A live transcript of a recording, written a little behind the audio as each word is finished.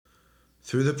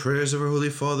Through the prayers of our holy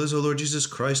fathers, O Lord Jesus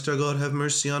Christ, our God, have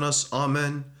mercy on us.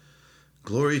 Amen.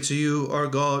 Glory to you, our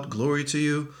God, glory to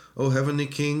you, O heavenly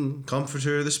King,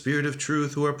 Comforter, the Spirit of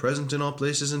truth, who are present in all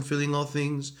places and filling all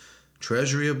things,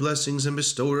 treasury of blessings and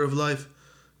bestower of life.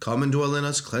 Come and dwell in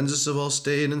us, cleanse us of all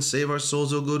stain, and save our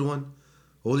souls, O good one.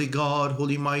 Holy God,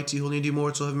 holy mighty, holy and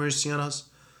immortal, have mercy on us.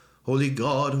 Holy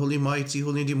God, holy mighty,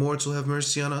 holy and immortal, have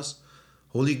mercy on us.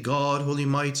 Holy God, holy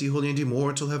mighty, holy and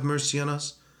immortal, have mercy on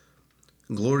us.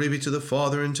 Glory be to the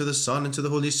Father, and to the Son, and to the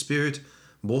Holy Spirit,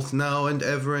 both now and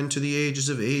ever, and to the ages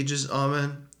of ages.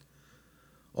 Amen.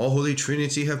 All Holy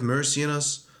Trinity, have mercy on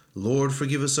us. Lord,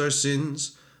 forgive us our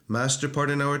sins. Master,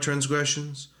 pardon our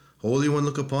transgressions. Holy One,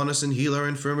 look upon us and heal our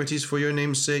infirmities for your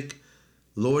name's sake.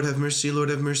 Lord, have mercy, Lord,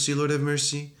 have mercy, Lord, have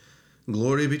mercy.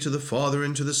 Glory be to the Father,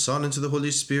 and to the Son, and to the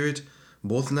Holy Spirit,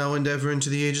 both now and ever, and to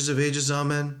the ages of ages.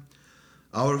 Amen.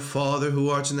 Our Father, who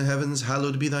art in the heavens,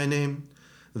 hallowed be thy name.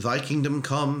 Thy kingdom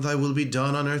come, thy will be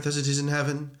done on earth as it is in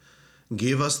heaven.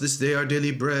 Give us this day our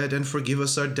daily bread, and forgive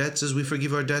us our debts as we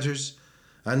forgive our debtors.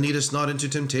 And lead us not into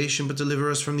temptation, but deliver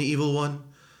us from the evil one.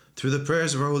 Through the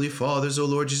prayers of our holy fathers, O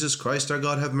Lord Jesus Christ, our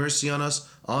God, have mercy on us.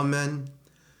 Amen.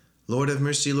 Lord, have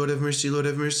mercy, Lord, have mercy, Lord,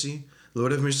 have mercy.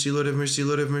 Lord, have mercy, Lord, have mercy,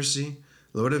 Lord, have mercy.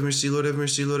 Lord, have mercy, Lord, have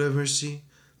mercy, Lord, have mercy.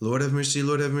 Lord, have mercy,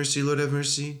 Lord, have mercy, Lord, have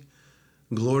mercy.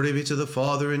 Glory be to the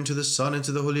Father, and to the Son, and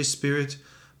to the Holy Spirit,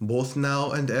 both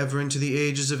now and ever, and to the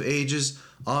ages of ages.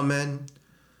 Amen.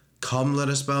 Come, let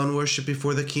us bow and worship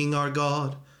before the King our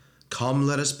God. Come,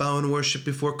 let us bow and worship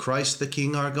before Christ the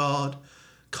King our God.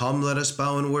 Come, let us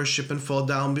bow and worship and fall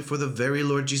down before the very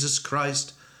Lord Jesus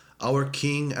Christ, our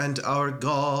King and our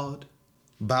God.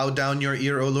 Bow down your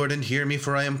ear, O Lord, and hear me,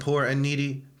 for I am poor and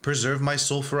needy. Preserve my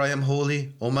soul, for I am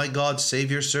holy. O my God, save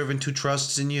your servant who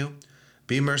trusts in you.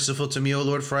 Be merciful to me, O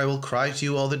Lord, for I will cry to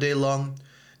you all the day long.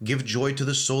 Give joy to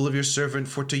the soul of your servant,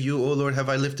 for to you, O Lord, have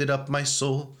I lifted up my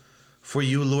soul. For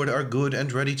you, Lord, are good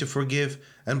and ready to forgive,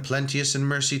 and plenteous in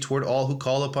mercy toward all who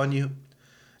call upon you.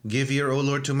 Give ear, O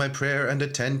Lord, to my prayer, and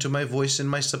attend to my voice in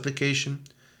my supplication.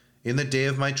 In the day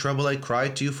of my trouble I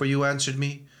cried to you, for you answered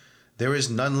me. There is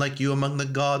none like you among the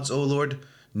gods, O Lord,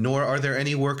 nor are there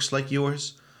any works like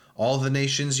yours. All the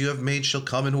nations you have made shall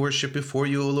come and worship before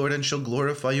you, O Lord, and shall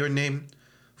glorify your name.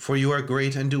 For you are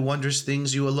great and do wondrous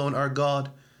things, you alone are God.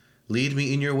 Lead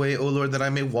me in your way, O Lord, that I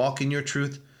may walk in your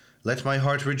truth. Let my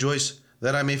heart rejoice,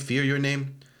 that I may fear your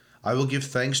name. I will give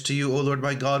thanks to you, O Lord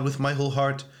my God, with my whole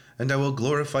heart, and I will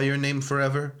glorify your name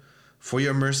forever. For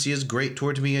your mercy is great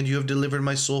toward me, and you have delivered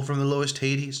my soul from the lowest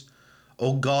Hades.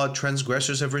 O God,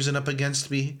 transgressors have risen up against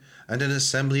me, and an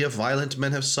assembly of violent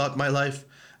men have sought my life,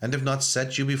 and have not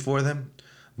set you before them.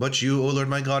 But you, O Lord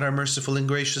my God, are merciful and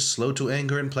gracious, slow to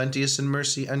anger, and plenteous in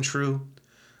mercy, and true.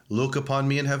 Look upon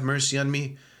me and have mercy on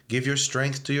me. Give your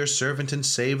strength to your servant, and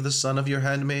save the son of your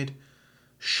handmaid.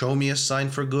 Show me a sign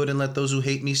for good, and let those who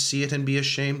hate me see it and be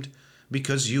ashamed,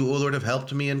 because you, O Lord, have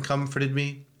helped me and comforted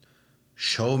me.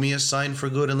 Show me a sign for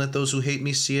good, and let those who hate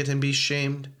me see it and be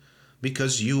shamed,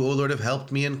 because you, O Lord, have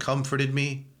helped me and comforted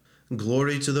me.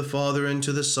 Glory to the Father, and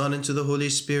to the Son, and to the Holy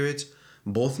Spirit,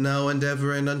 both now and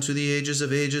ever, and unto the ages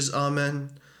of ages.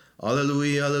 Amen.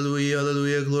 Alleluia, alleluia,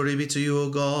 alleluia, glory be to you, O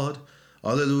God.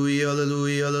 Alleluia,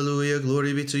 alleluia, alleluia,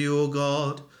 glory be to you, O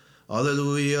God.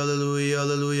 Alleluia, alleluia,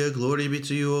 alleluia, glory be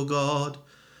to you, O God.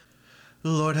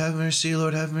 Lord have mercy,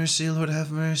 Lord have mercy, Lord have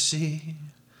mercy.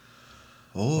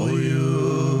 O you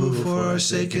who for our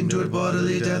sake endured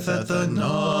bodily death at the 9th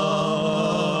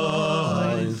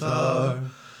hour,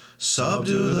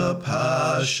 subdue the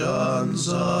passions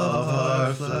of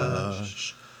our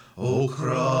flesh. O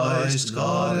Christ,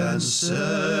 God, and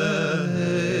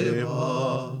save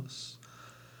us.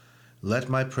 Let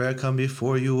my prayer come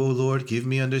before you, O Lord. Give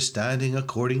me understanding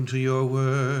according to your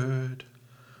word.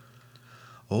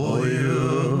 O you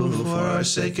who for our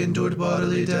sake endured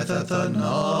bodily death at the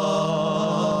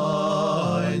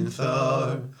 9th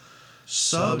hour,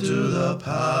 subdue the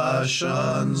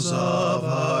passions of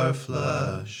our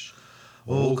flesh.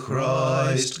 O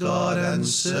Christ, God, and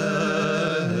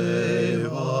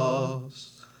save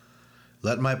us.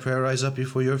 Let my prayer rise up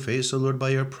before your face, O Lord, by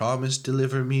your promise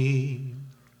deliver me.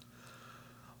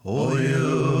 O you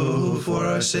who for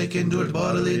our sake endured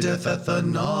bodily death at the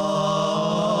 9th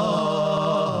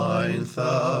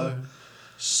hour,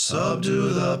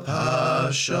 subdue the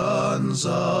passions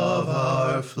of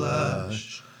our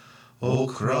flesh. O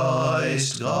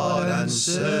Christ, God, and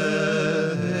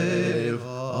save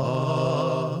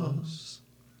us.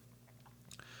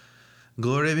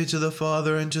 Glory be to the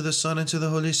Father, and to the Son, and to the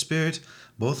Holy Spirit,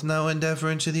 both now and ever,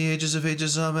 and to the ages of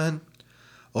ages. Amen.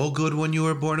 O good one, you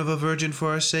were born of a virgin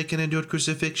for our sake and endured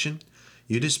crucifixion.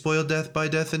 You despoiled death by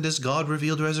death, and as God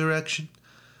revealed resurrection.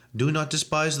 Do not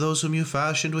despise those whom you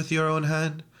fashioned with your own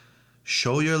hand.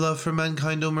 Show your love for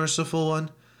mankind, O merciful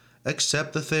one.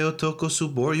 Accept the Theotokos who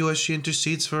bore you as she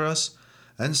intercedes for us,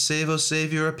 and save, O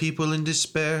Saviour, a people in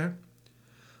despair.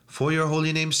 For your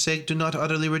holy name's sake, do not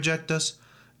utterly reject us.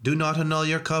 Do not annul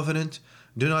your covenant.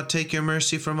 Do not take your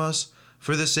mercy from us.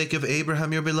 For the sake of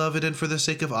Abraham your beloved, and for the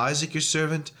sake of Isaac your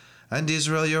servant, and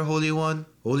Israel your Holy One.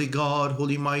 Holy God,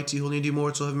 Holy Mighty, Holy and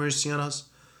Immortal, have mercy on us.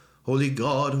 Holy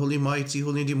God, Holy Mighty,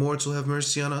 Holy and Immortal, have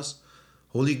mercy on us.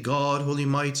 Holy God, Holy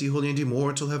Mighty, Holy and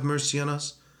Immortal, have mercy on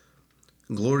us.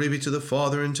 Glory be to the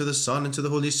Father, and to the Son, and to the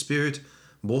Holy Spirit,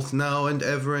 both now and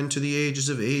ever, and to the ages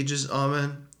of ages.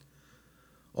 Amen.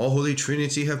 O Holy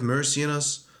Trinity, have mercy on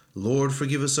us. Lord,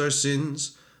 forgive us our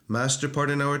sins. Master,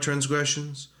 pardon our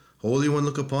transgressions. Holy One,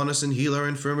 look upon us and heal our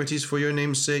infirmities for your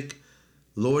name's sake.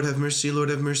 Lord, have mercy, Lord,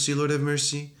 have mercy, Lord, have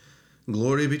mercy.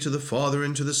 Glory be to the Father,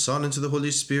 and to the Son, and to the Holy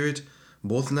Spirit,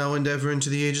 both now and ever, and to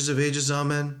the ages of ages.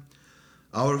 Amen.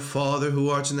 Our Father, who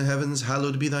art in the heavens,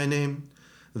 hallowed be thy name.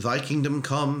 Thy kingdom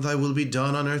come, thy will be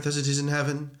done on earth as it is in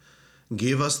heaven.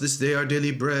 Give us this day our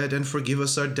daily bread, and forgive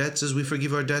us our debts as we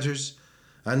forgive our debtors.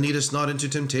 And lead us not into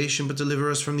temptation, but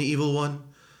deliver us from the evil one.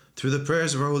 Through the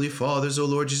prayers of our holy fathers, O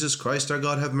Lord Jesus Christ, our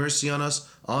God, have mercy on us.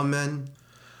 Amen.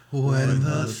 When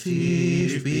the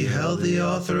thief beheld the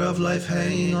author of life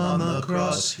hanging on the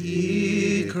cross,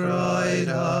 he cried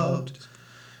out,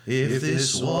 "If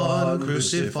this one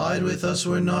crucified with us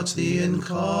were not the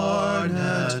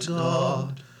incarnate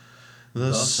God,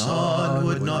 the sun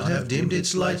would not have dimmed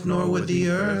its light, nor would the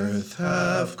earth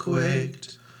have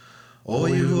quaked. O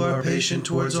you who are patient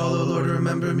towards all, O Lord,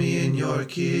 remember me in your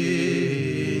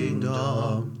kingdom."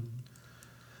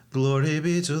 Glory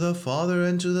be to the Father,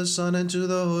 and to the Son, and to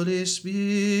the Holy Spirit.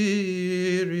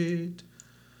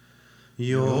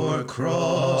 Your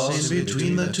cross in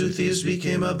between the two thieves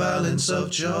became a balance of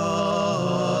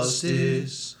justice.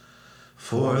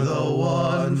 For the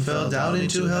one fell down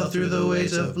into hell through the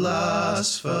weight of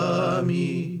blasphemy,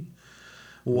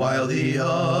 while the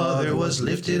other was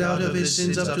lifted out of his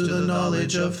sins up to the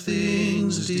knowledge of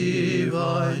things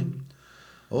divine.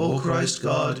 O Christ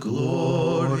God,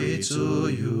 glory to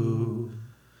you,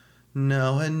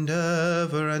 now and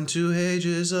ever, and to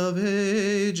ages of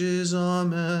ages.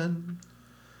 Amen.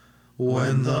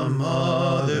 When the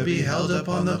Mother beheld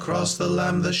upon the cross the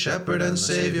Lamb, the Shepherd and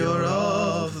Saviour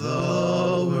of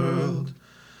the world,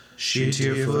 she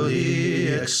tearfully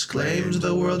exclaimed,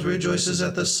 "The world rejoices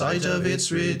at the sight of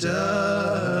its redemption.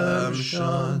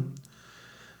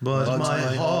 But my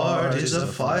heart is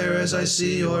afire as I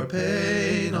see your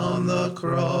pain on the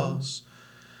cross,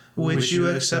 which you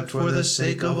accept for the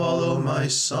sake of all, O my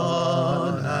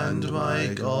Son and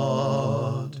my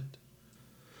God."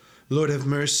 Lord have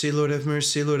mercy, Lord have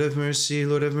mercy, Lord have mercy,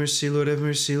 Lord have mercy, Lord have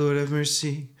mercy, Lord have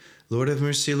mercy. Lord have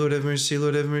mercy, Lord have mercy,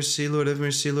 Lord have mercy, Lord have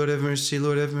mercy, Lord have mercy,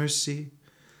 Lord have mercy.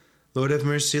 Lord have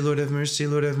mercy, Lord have mercy,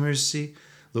 Lord have mercy.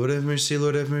 Lord have mercy,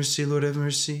 Lord have mercy, Lord have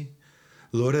mercy.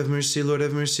 Lord have mercy, Lord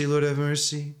have mercy, Lord have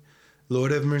mercy.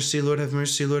 Lord have mercy, Lord have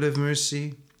mercy, Lord have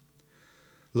mercy.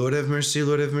 Lord have mercy,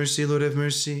 Lord have mercy, Lord have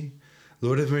mercy.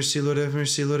 Lord have mercy, Lord have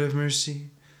mercy, Lord have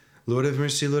mercy. Lord have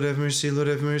mercy, Lord have mercy, Lord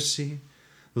have mercy.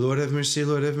 Lord have mercy,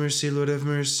 Lord have mercy, Lord have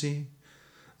mercy.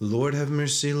 Lord have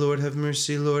mercy, Lord have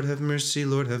mercy, Lord have mercy,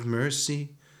 Lord have mercy.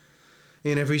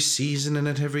 In every season and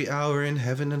at every hour, in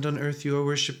heaven and on earth, you are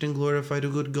worshipped and glorified,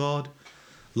 O good God,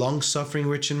 long-suffering,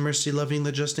 rich in mercy, loving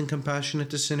the just and compassionate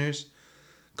to sinners,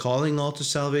 calling all to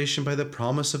salvation by the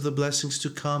promise of the blessings to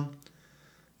come.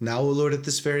 Now, O Lord, at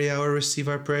this very hour, receive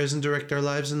our prayers and direct our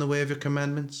lives in the way of your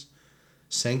commandments.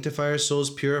 Sanctify our souls,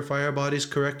 purify our bodies,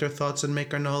 correct our thoughts, and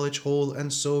make our knowledge whole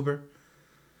and sober.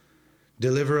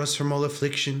 Deliver us from all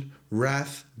affliction,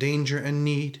 wrath, danger, and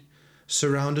need.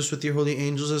 Surround us with your holy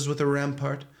angels as with a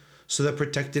rampart, so that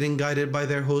protected and guided by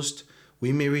their host,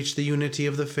 we may reach the unity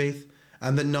of the faith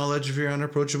and the knowledge of your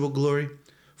unapproachable glory.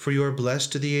 For you are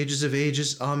blessed to the ages of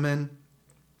ages. Amen.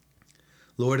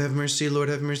 Lord have mercy, Lord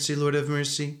have mercy, Lord have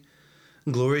mercy.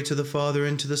 Glory to the Father,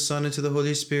 and to the Son, and to the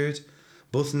Holy Spirit,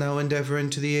 both now and ever,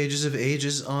 and to the ages of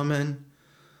ages. Amen.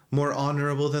 More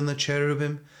honorable than the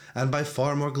cherubim, and by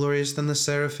far more glorious than the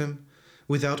seraphim,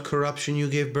 without corruption you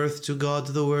gave birth to God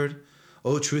the Word.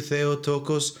 O true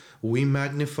Theotokos, we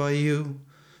magnify you.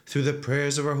 Through the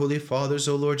prayers of our holy fathers,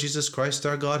 O Lord Jesus Christ,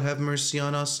 our God, have mercy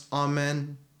on us.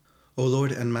 Amen. O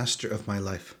Lord and Master of my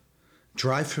life,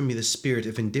 drive from me the spirit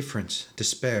of indifference,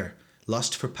 despair,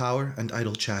 lust for power, and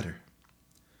idle chatter.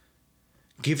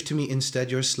 Give to me instead,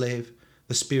 your slave,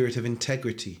 the spirit of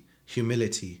integrity,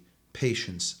 humility,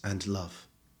 patience, and love.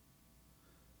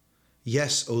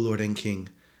 Yes, O Lord and King,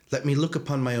 Let me look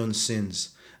upon my own sins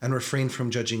and refrain from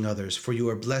judging others, for you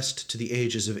are blessed to the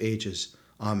ages of ages.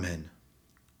 Amen.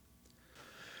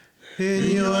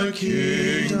 In your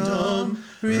kingdom,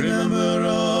 remember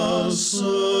us,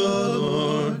 O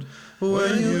Lord,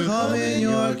 when you come in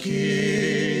your kingdom.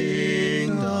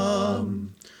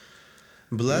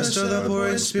 Blessed are the poor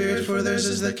in spirit, for theirs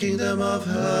is the kingdom of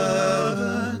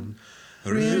heaven.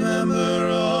 Remember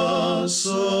us,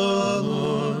 O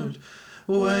Lord,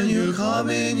 when you come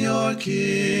in your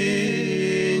kingdom.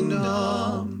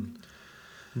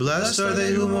 Blessed are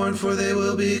they who mourn, for they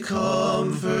will be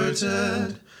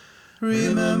comforted.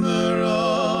 Remember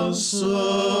us,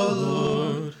 O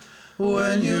Lord,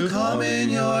 when you come in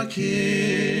your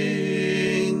kingdom.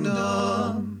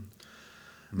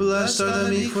 Blessed are the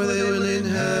meek, for they will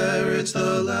inherit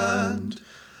the land.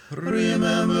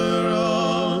 Remember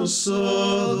us,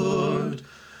 O Lord,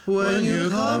 when you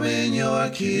come in your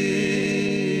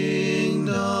kingdom.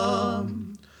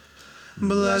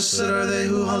 Blessed are they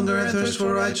who hunger and thirst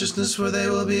for righteousness, for they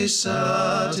will be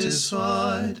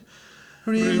satisfied.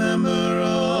 Remember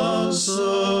us,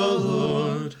 O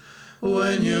Lord,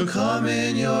 when you come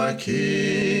in your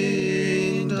kingdom.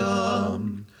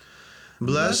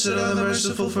 Blessed are the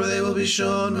merciful, for they will be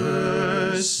shown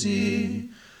mercy.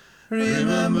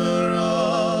 Remember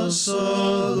us,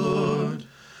 O Lord,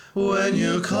 when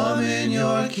you come in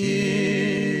your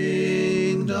kingdom.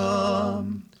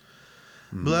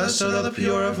 Blessed are the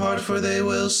pure of heart, for they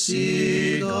will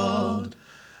see God.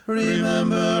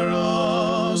 Remember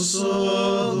us,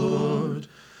 O Lord,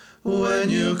 when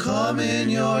you come in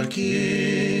your kingdom.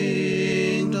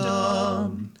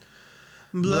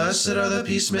 Blessed are the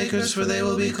peacemakers, for they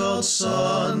will be called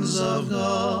sons of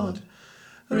God.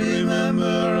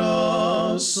 Remember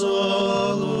us,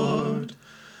 O Lord,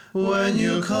 when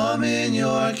you come in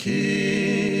your kingdom.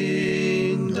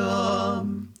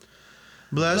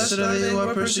 Blessed are they who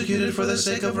are persecuted for the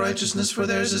sake of righteousness, for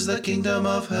theirs is the kingdom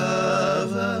of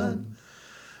heaven.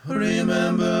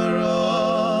 Remember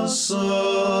us,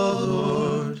 O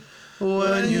Lord,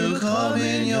 when you come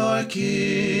in your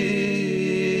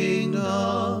kingdom.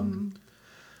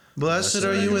 Blessed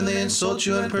are you when they insult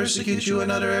you and persecute you and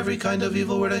utter every kind of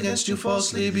evil word against you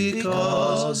falsely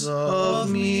because of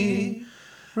me.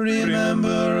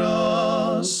 Remember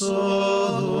us,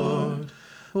 O Lord,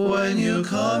 when you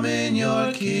come in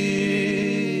your kingdom.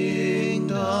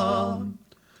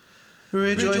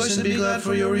 Rejoice and be glad,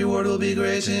 for your reward will be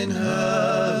great in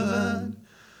heaven.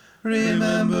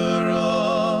 Remember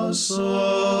us,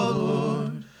 O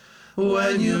Lord,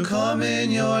 when you come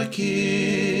in your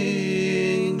kingdom.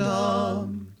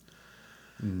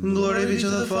 Glory be to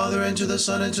the Father, and to the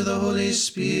Son, and to the Holy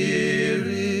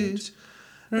Spirit.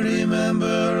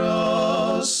 Remember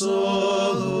us,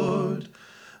 O Lord,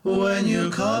 when you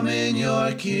come in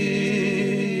your kingdom.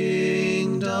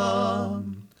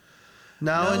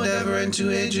 Now and ever, and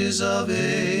to ages of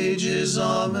ages.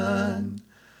 Amen.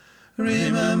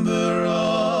 Remember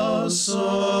us,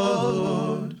 O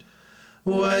Lord,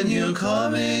 when you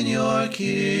come in your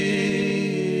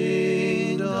kingdom.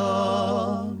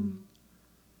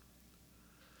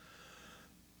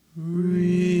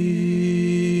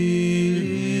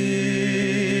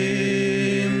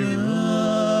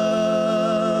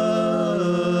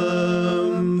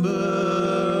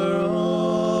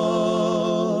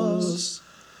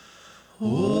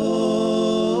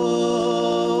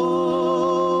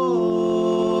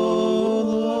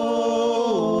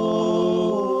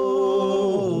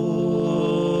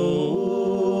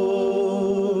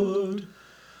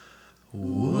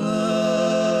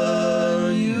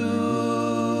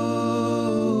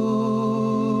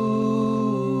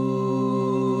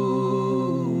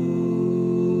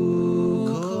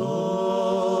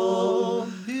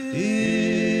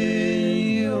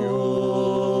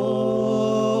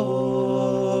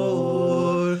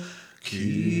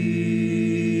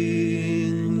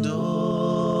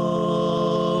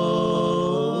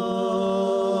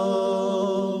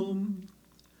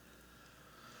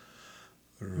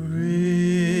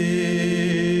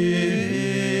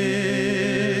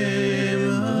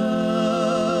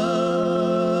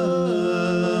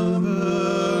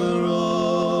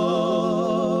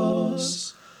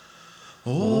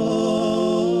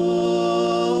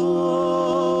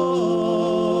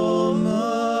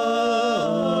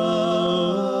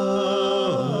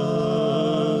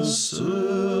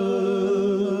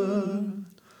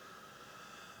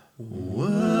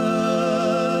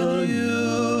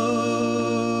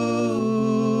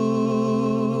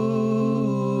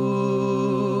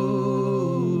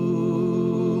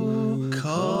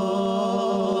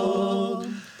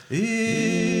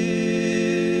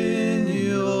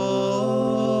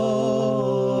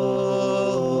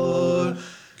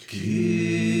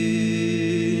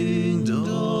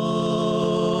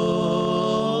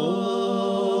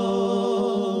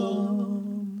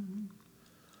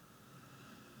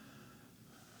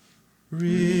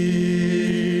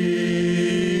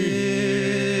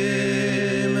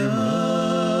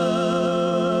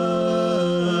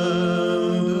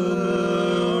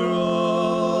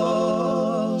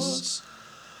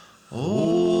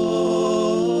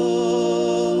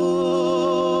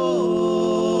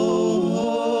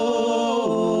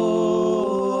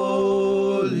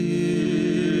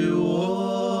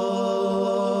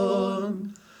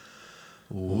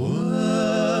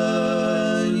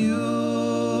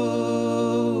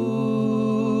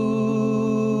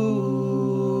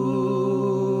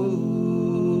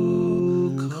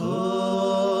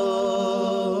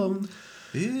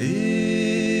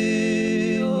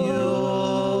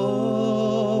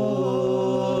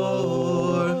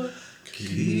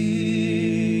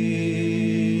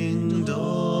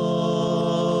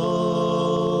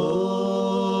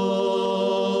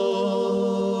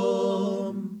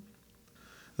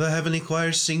 The heavenly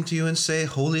choirs sing to you and say,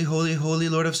 Holy, holy, holy,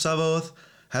 Lord of Sabaoth.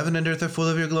 Heaven and earth are full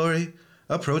of your glory.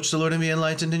 Approach the Lord and be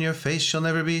enlightened, and your face shall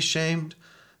never be shamed.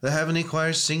 The heavenly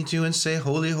choirs sing to you and say,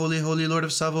 Holy, holy, holy, Lord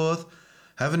of Sabaoth.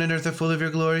 Heaven and earth are full of your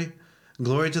glory.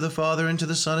 Glory to the Father, and to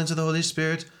the Son, and to the Holy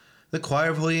Spirit. The choir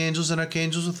of holy angels and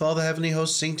archangels with all the heavenly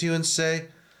hosts sing to you and say,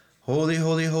 Holy,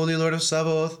 holy, holy, Lord of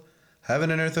Sabaoth. Heaven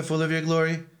and earth are full of your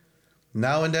glory.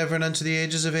 Now and ever and unto the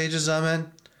ages of ages.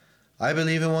 Amen. I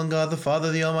believe in one God, the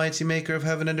Father, the Almighty, maker of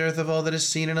heaven and earth, of all that is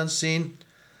seen and unseen.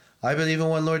 I believe in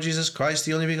one Lord Jesus Christ,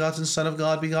 the only begotten Son of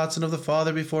God, begotten of the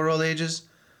Father before all ages.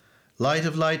 Light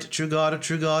of light, true God of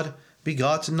true God,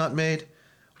 begotten, not made.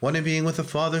 One in being with the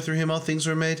Father, through him all things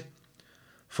were made.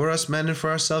 For us men and for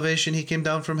our salvation he came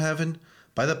down from heaven.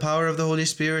 By the power of the Holy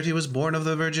Spirit he was born of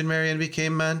the Virgin Mary and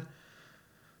became man.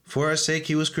 For our sake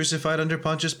he was crucified under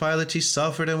Pontius Pilate, he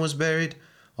suffered and was buried.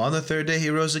 On the third day he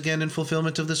rose again in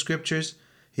fulfillment of the Scriptures.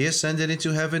 He ascended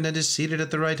into heaven and is seated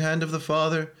at the right hand of the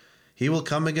Father. He will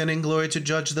come again in glory to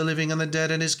judge the living and the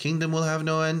dead, and his kingdom will have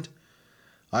no end.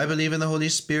 I believe in the Holy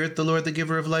Spirit, the Lord, the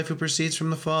giver of life, who proceeds from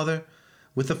the Father.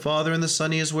 With the Father and the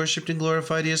Son he is worshipped and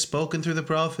glorified, he has spoken through the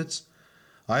prophets.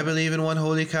 I believe in one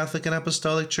holy Catholic and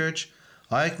Apostolic Church.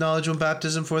 I acknowledge one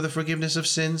baptism for the forgiveness of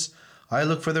sins. I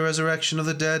look for the resurrection of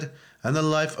the dead and the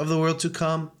life of the world to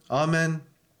come. Amen.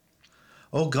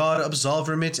 O God, absolve,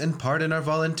 remit, and pardon our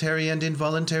voluntary and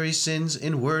involuntary sins,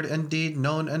 in word and deed,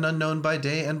 known and unknown, by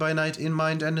day and by night, in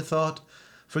mind and thought.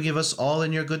 Forgive us all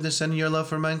in your goodness and in your love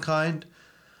for mankind.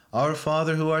 Our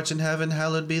Father, who art in heaven,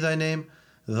 hallowed be thy name.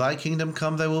 Thy kingdom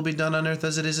come, thy will be done on earth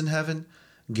as it is in heaven.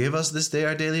 Give us this day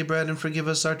our daily bread, and forgive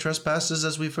us our trespasses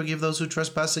as we forgive those who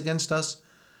trespass against us.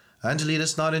 And lead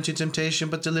us not into temptation,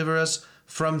 but deliver us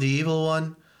from the evil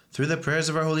one. Through the prayers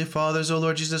of our holy fathers, O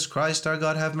Lord Jesus Christ, our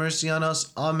God, have mercy on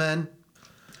us. Amen.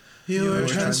 You were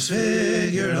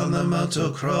transfigured on the mount,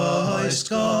 O Christ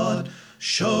God,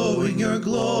 showing your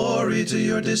glory to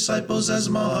your disciples as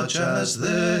much as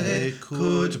they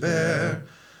could bear,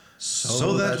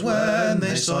 so that when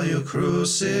they saw you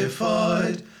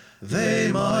crucified,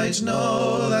 they might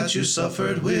know that you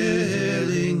suffered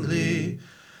willingly,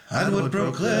 and would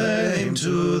proclaim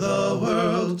to the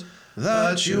world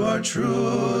that you are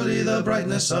truly the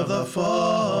brightness of the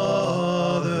Father.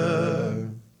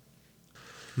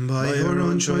 By your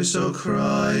own choice, O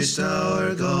Christ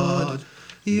our God,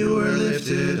 you were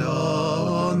lifted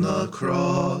on the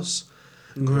cross.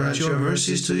 Grant your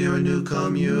mercies to your new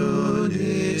community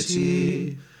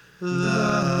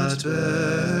that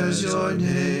bears your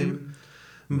name.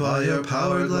 By your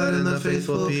power gladden the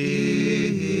faithful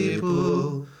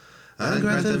people, and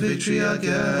grant them victory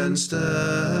against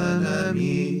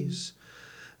enemies.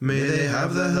 May they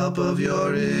have the help of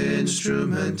your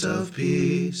instrument of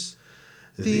peace,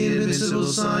 the invincible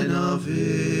sign of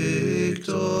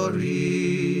victory.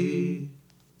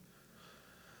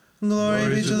 Glory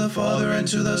be to the Father, and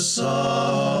to the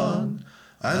Son,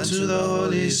 and to the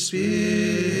Holy Spirit.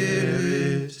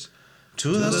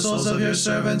 To the souls of your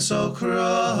servants, O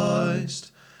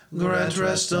Christ, grant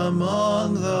rest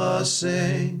among the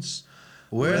saints,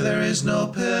 where there is no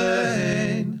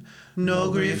pain, no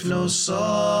grief, no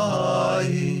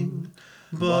sighing,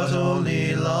 but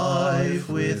only life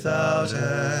without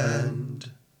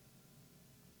end.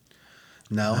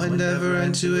 Now and ever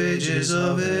and to ages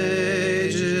of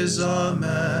ages.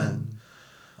 Amen.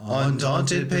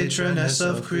 Undaunted patroness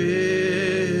of Christians,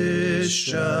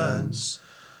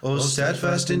 O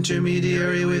steadfast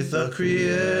intermediary with the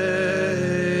Creator,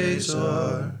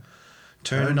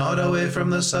 turn not away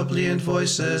from the suppliant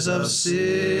voices of sinners,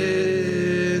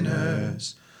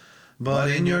 but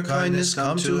in your kindness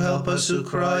come to help us who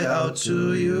cry out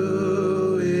to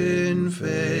you in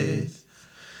faith.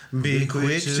 Be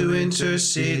quick to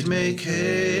intercede, make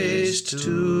haste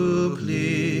to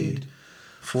plead,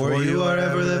 for you are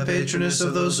ever the patroness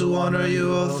of those who honor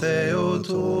you, O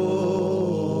Theotokos.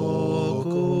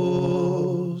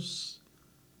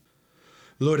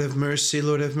 Lord have mercy,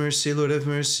 Lord have mercy, Lord have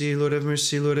mercy, Lord have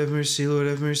mercy, Lord have mercy, Lord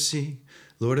have mercy.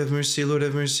 Lord have mercy, Lord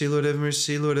have mercy, Lord have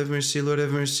mercy, Lord have mercy, Lord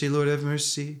have mercy, Lord have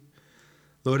mercy.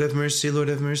 Lord have mercy, Lord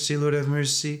have mercy, Lord have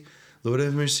mercy. Lord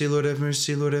have mercy, Lord have mercy,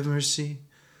 Lord have mercy.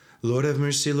 Lord have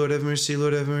mercy, Lord have mercy,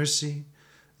 Lord have mercy.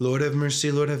 Lord have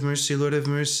mercy, Lord have mercy, Lord have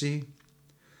mercy.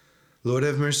 Lord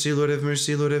have mercy, Lord have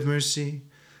mercy, Lord have mercy.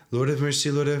 Lord have mercy,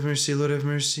 Lord have mercy, Lord have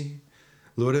mercy.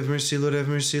 Lord have mercy, Lord have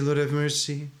mercy, Lord have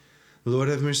mercy. Lord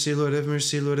have mercy, Lord have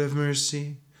mercy, Lord have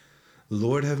mercy.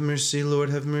 Lord have mercy, Lord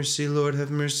have mercy, Lord have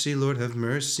mercy, Lord have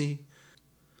mercy.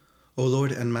 O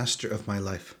Lord and Master of my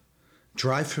life,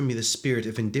 drive from me the spirit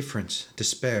of indifference,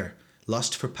 despair,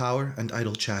 lust for power, and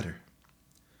idle chatter.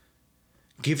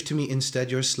 Give to me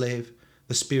instead, your slave,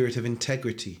 the spirit of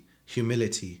integrity,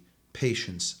 humility,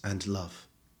 patience, and love.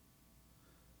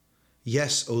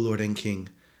 Yes, O Lord and King,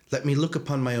 let me look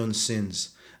upon my own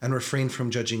sins and refrain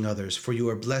from judging others, for you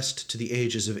are blessed to the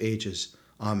ages of ages.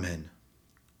 Amen.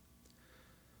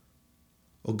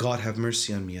 O God, have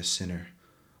mercy on me, a sinner.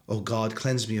 O God,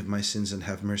 cleanse me of my sins and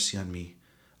have mercy on me.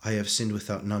 I have sinned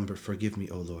without number. Forgive me,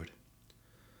 O Lord.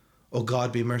 O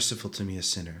God, be merciful to me, a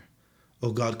sinner.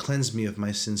 O God, cleanse me of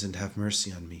my sins and have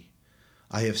mercy on me.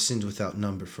 I have sinned without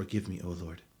number. Forgive me, O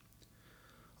Lord.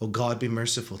 O God, be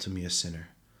merciful to me, a sinner.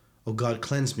 O God,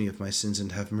 cleanse me of my sins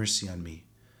and have mercy on me.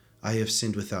 I have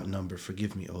sinned without number.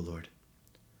 Forgive me, O Lord.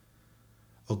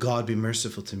 O God, be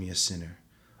merciful to me, a sinner.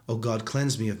 O God,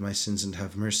 cleanse me of my sins and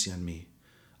have mercy on me.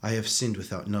 I have sinned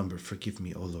without number. Forgive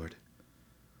me, O Lord.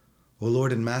 O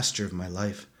Lord and Master of my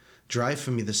life, drive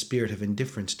from me the spirit of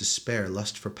indifference, despair,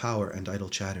 lust for power, and idle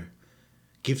chatter.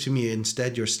 Give to me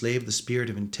instead, your slave, the spirit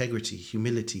of integrity,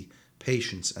 humility,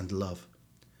 patience, and love.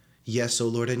 Yes, O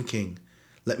Lord and King,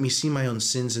 let me see my own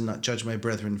sins and not judge my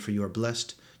brethren, for you are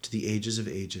blessed to the ages of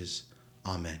ages.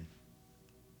 Amen.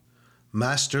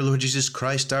 Master, Lord Jesus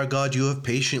Christ, our God, you have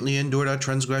patiently endured our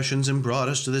transgressions and brought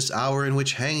us to this hour in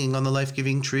which, hanging on the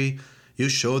life-giving tree, you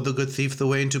showed the good thief the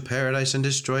way into paradise and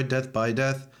destroyed death by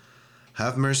death.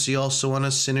 Have mercy also on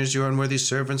us sinners, your unworthy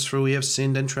servants, for we have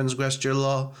sinned and transgressed your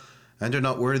law, and are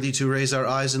not worthy to raise our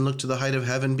eyes and look to the height of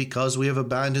heaven, because we have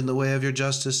abandoned the way of your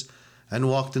justice and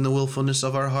walked in the wilfulness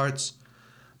of our hearts.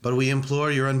 But we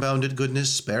implore your unbounded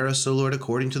goodness. Spare us, O Lord,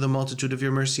 according to the multitude of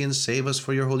your mercy, and save us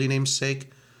for your holy name's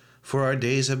sake. For our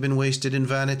days have been wasted in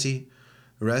vanity.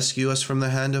 Rescue us from the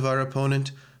hand of our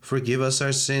opponent. Forgive us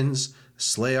our sins.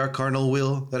 Slay our carnal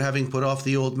will, that having put off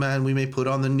the old man, we may put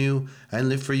on the new, and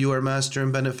live for you, our Master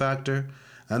and Benefactor,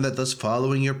 and that thus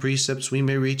following your precepts we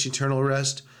may reach eternal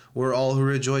rest, where all who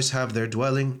rejoice have their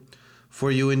dwelling. For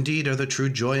you indeed are the true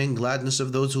joy and gladness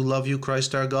of those who love you,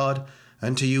 Christ our God,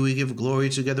 and to you we give glory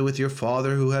together with your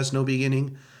Father, who has no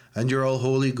beginning, and your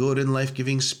all-holy, good, and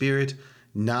life-giving Spirit,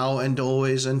 now and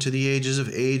always, and to the ages of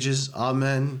ages.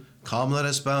 Amen. Come, let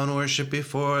us bow and worship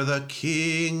before the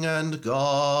King and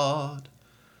God.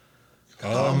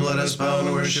 Come, let us bow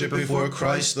and worship before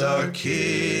Christ our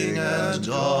King and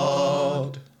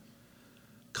God.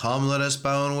 Come, let us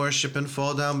bow and worship and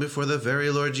fall down before the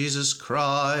very Lord Jesus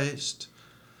Christ,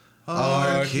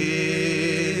 our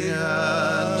King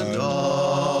and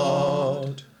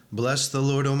God. Bless the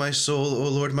Lord, O my soul. O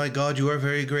Lord my God, you are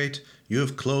very great. You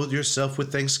have clothed yourself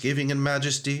with thanksgiving and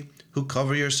majesty, who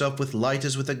cover yourself with light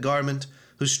as with a garment,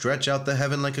 who stretch out the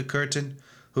heaven like a curtain,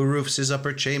 who roofs his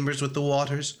upper chambers with the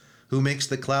waters, who makes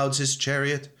the clouds his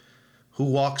chariot, who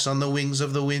walks on the wings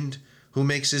of the wind, who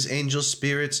makes his angels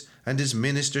spirits and his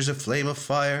ministers a flame of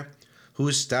fire, who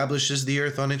establishes the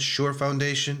earth on its sure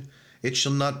foundation. It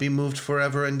shall not be moved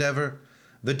forever and ever.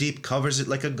 The deep covers it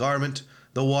like a garment.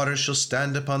 The waters shall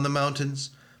stand upon the mountains.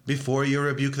 Before your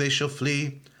rebuke they shall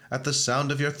flee. At the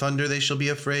sound of your thunder they shall be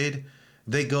afraid.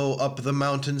 They go up the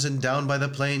mountains and down by the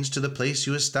plains to the place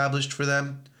you established for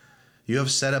them. You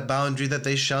have set a boundary that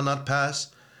they shall not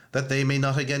pass, that they may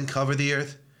not again cover the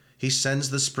earth. He sends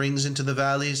the springs into the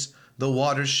valleys. The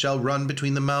waters shall run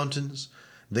between the mountains.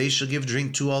 They shall give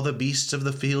drink to all the beasts of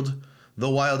the field. The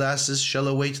wild asses shall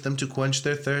await them to quench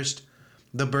their thirst.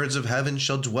 The birds of heaven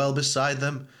shall dwell beside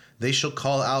them. They shall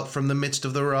call out from the midst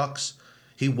of the rocks.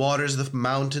 He waters the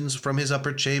mountains from his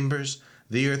upper chambers.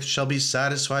 The earth shall be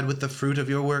satisfied with the fruit of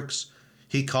your works.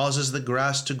 He causes the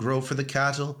grass to grow for the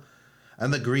cattle,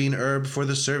 and the green herb for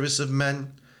the service of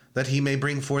men, that he may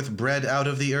bring forth bread out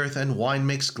of the earth, and wine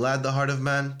makes glad the heart of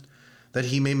man, that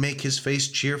he may make his face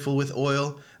cheerful with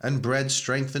oil, and bread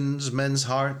strengthens men's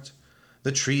heart.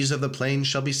 The trees of the plain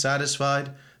shall be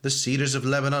satisfied, the cedars of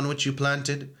Lebanon which you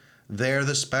planted. There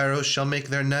the sparrows shall make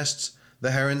their nests,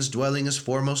 the heron's dwelling is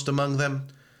foremost among them.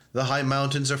 The high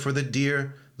mountains are for the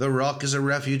deer, the rock is a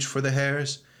refuge for the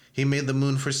hares. He made the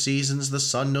moon for seasons, the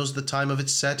sun knows the time of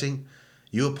its setting.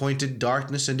 You appointed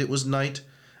darkness, and it was night.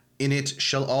 In it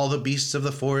shall all the beasts of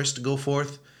the forest go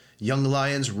forth, young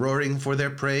lions roaring for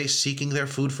their prey, seeking their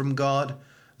food from God.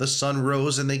 The sun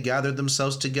rose, and they gathered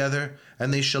themselves together,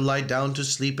 and they shall lie down to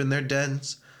sleep in their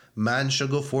dens. Man shall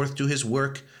go forth to his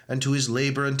work, and to his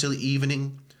labor until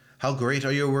evening. How great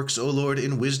are your works, O Lord!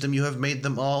 In wisdom you have made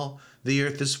them all. The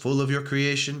earth is full of your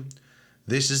creation.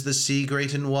 This is the sea,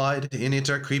 great and wide. In it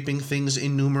are creeping things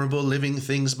innumerable, living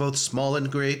things both small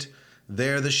and great.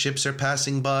 There the ships are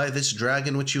passing by, this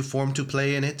dragon which you formed to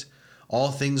play in it.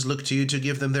 All things look to you to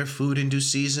give them their food in due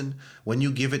season. When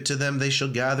you give it to them, they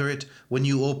shall gather it. When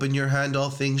you open your hand, all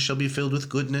things shall be filled with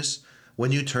goodness.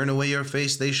 When you turn away your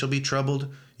face, they shall be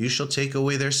troubled. You shall take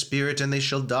away their spirit, and they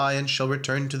shall die, and shall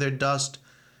return to their dust.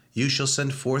 You shall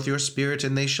send forth your spirit,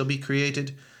 and they shall be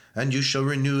created, and you shall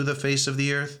renew the face of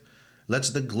the earth. Let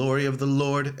the glory of the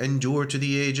Lord endure to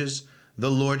the ages.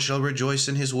 The Lord shall rejoice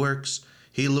in his works.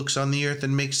 He looks on the earth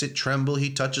and makes it tremble.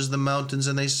 He touches the mountains,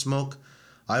 and they smoke.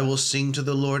 I will sing to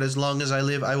the Lord as long as I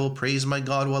live. I will praise my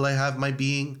God while I have my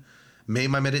being. May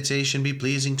my meditation be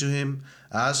pleasing to him.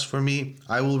 As for me,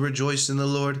 I will rejoice in the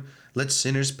Lord. Let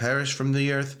sinners perish from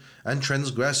the earth, and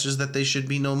transgressors that they should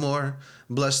be no more.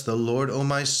 Bless the Lord, O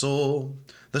my soul.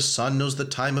 The sun knows the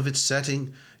time of its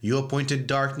setting. You appointed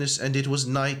darkness, and it was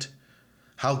night.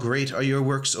 How great are your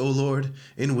works, O Lord!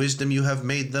 In wisdom you have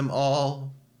made them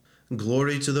all.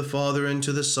 Glory to the Father, and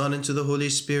to the Son, and to the Holy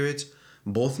Spirit,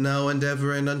 both now and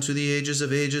ever, and unto the ages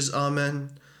of ages.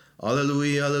 Amen.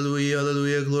 Alleluia, alleluia,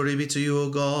 alleluia, glory be to you, O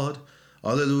God.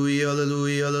 Alleluia,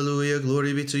 alleluia, alleluia,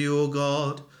 glory be to you, O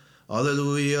God.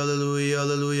 Alleluia, alleluia,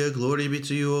 alleluia, glory be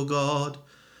to you, O God.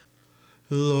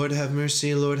 Lord have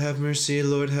mercy, Lord have mercy,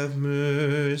 Lord have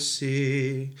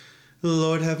mercy.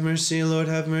 Lord have mercy, Lord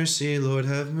have mercy, Lord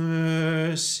have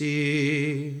mercy.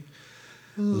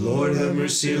 Lord have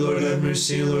mercy, Lord have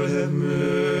mercy, Lord have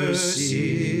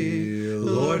mercy.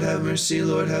 Lord have mercy,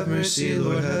 Lord have mercy,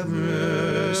 Lord have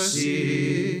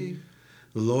mercy.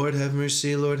 Lord have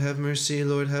mercy, Lord have mercy,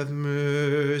 Lord have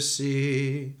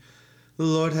mercy.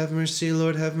 Lord have mercy,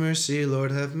 Lord have mercy,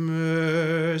 Lord have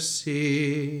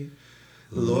mercy.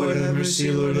 Lord have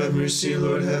mercy, Lord have mercy,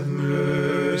 Lord have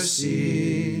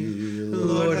mercy.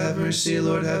 Lord have mercy,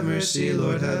 Lord have mercy,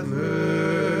 Lord have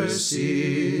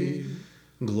mercy.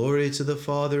 Glory to the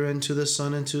Father, and to the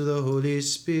Son, and to the Holy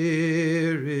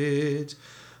Spirit,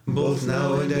 both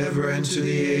now and ever, and to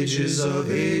the ages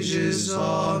of ages.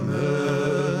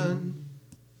 Amen.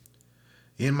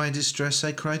 In my distress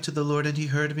I cried to the Lord, and he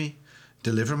heard me.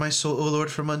 Deliver my soul, O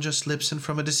Lord, from unjust lips and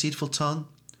from a deceitful tongue.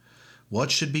 What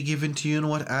should be given to you, and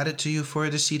what added to you for a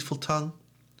deceitful tongue?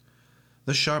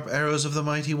 The sharp arrows of the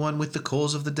mighty one with the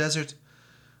coals of the desert.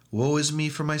 Woe is me,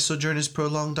 for my sojourn is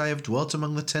prolonged. I have dwelt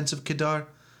among the tents of Kedar.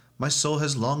 My soul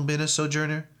has long been a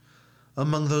sojourner.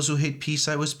 Among those who hate peace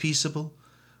I was peaceable.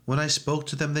 When I spoke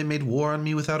to them, they made war on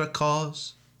me without a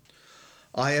cause.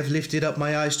 I have lifted up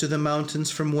my eyes to the mountains,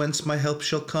 from whence my help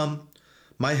shall come.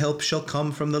 My help shall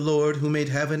come from the Lord, who made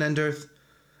heaven and earth.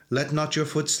 Let not your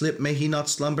foot slip, may he not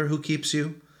slumber who keeps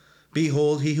you.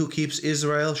 Behold, he who keeps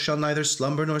Israel shall neither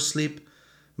slumber nor sleep.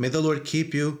 May the Lord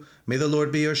keep you. May the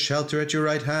Lord be your shelter at your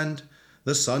right hand.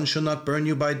 The sun shall not burn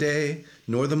you by day,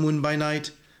 nor the moon by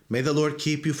night. May the Lord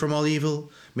keep you from all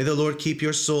evil. May the Lord keep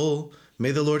your soul.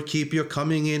 May the Lord keep your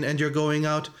coming in and your going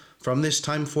out, from this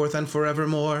time forth and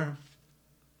forevermore.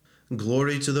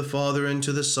 Glory to the Father, and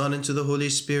to the Son, and to the Holy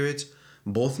Spirit,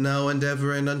 both now and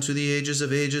ever, and unto the ages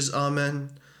of ages.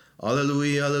 Amen.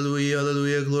 Alleluia, alleluia,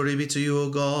 alleluia, glory be to you, O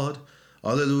God.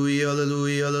 Alleluia,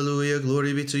 alleluia, alleluia,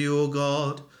 glory be to you, O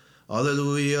God.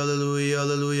 Alleluia, alleluia,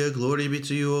 alleluia, glory be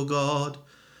to you, O God.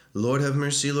 Lord have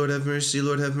mercy, Lord have mercy,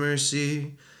 Lord have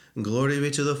mercy. Glory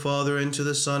be to the Father, and to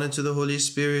the Son, and to the Holy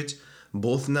Spirit,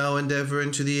 both now and ever,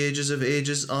 and to the ages of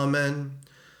ages. Amen.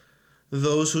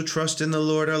 Those who trust in the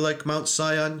Lord are like Mount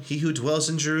Sion. He who dwells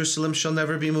in Jerusalem shall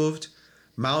never be moved.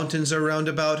 Mountains are round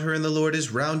about her, and the Lord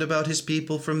is round about his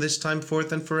people from this time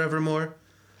forth and forevermore.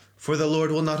 For the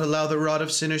Lord will not allow the rod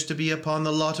of sinners to be upon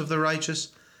the lot of the righteous,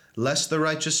 lest the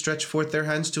righteous stretch forth their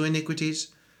hands to iniquities.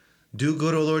 Do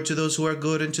good, O Lord, to those who are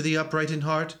good, and to the upright in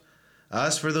heart.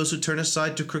 As for those who turn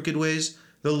aside to crooked ways,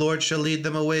 the Lord shall lead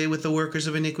them away with the workers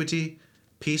of iniquity.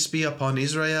 Peace be upon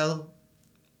Israel.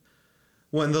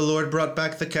 When the Lord brought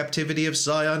back the captivity of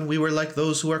Zion, we were like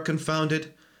those who are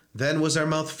confounded. Then was our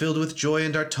mouth filled with joy,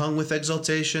 and our tongue with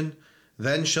exultation.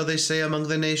 Then shall they say among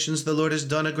the nations, the Lord has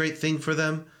done a great thing for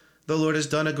them. The Lord has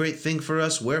done a great thing for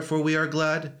us, wherefore we are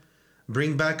glad.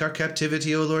 Bring back our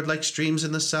captivity, O Lord, like streams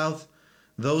in the south.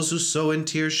 Those who sow in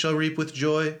tears shall reap with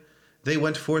joy. They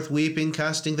went forth weeping,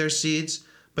 casting their seeds,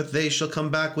 but they shall come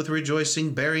back with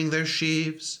rejoicing, bearing their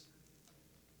sheaves.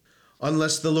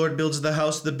 Unless the Lord builds the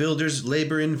house, the builders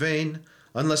labor in vain.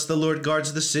 Unless the Lord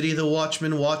guards the city, the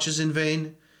watchman watches in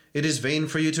vain. It is vain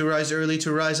for you to rise early,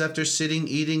 to rise after sitting,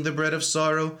 eating the bread of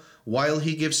sorrow, while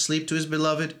he gives sleep to his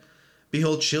beloved.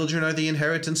 Behold, children are the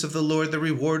inheritance of the Lord, the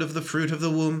reward of the fruit of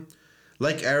the womb.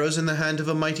 Like arrows in the hand of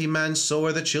a mighty man, so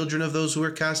are the children of those who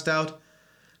are cast out.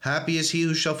 Happy is he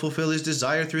who shall fulfill his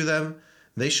desire through them.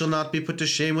 They shall not be put to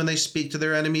shame when they speak to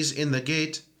their enemies in the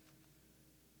gate.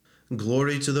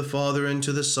 Glory to the Father, and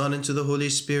to the Son, and to the Holy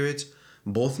Spirit,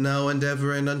 both now and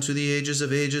ever, and unto the ages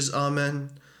of ages.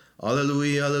 Amen.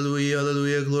 Alleluia, alleluia,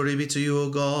 alleluia, glory be to you, O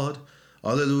God.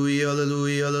 Alleluia,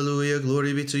 alleluia, alleluia,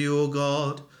 glory be to you, O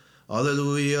God.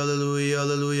 Alleluia, alleluia,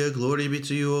 alleluia, glory be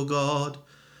to you, O God.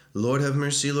 Lord have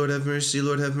mercy, Lord have mercy,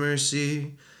 Lord have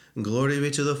mercy. Glory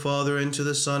be to the Father, and to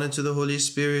the Son, and to the Holy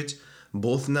Spirit,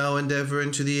 both now and ever,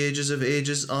 and to the ages of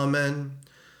ages. Amen.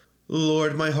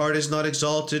 Lord, my heart is not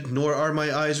exalted, nor are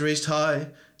my eyes raised high,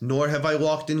 nor have I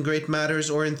walked in great matters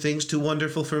or in things too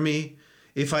wonderful for me.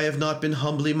 If I have not been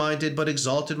humbly minded, but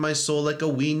exalted my soul like a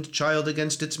weaned child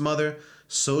against its mother,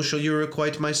 so shall you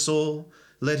requite my soul.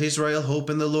 Let Israel hope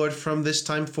in the Lord from this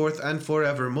time forth and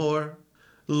forevermore.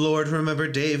 Lord, remember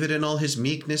David in all his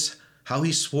meekness, how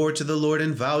he swore to the Lord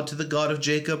and vowed to the God of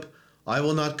Jacob, I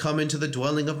will not come into the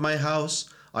dwelling of my house,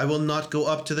 I will not go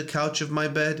up to the couch of my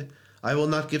bed, I will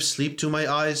not give sleep to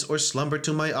my eyes, or slumber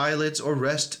to my eyelids, or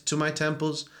rest to my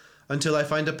temples, until I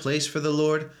find a place for the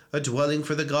Lord, a dwelling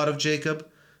for the God of Jacob.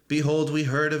 Behold, we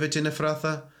heard of it in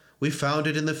Ephrathah, we found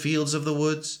it in the fields of the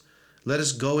woods. Let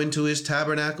us go into his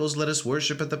tabernacles, let us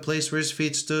worship at the place where his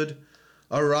feet stood.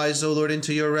 Arise, O Lord,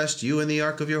 into your rest, you in the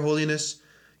ark of your holiness.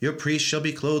 Your priests shall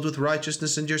be clothed with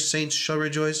righteousness, and your saints shall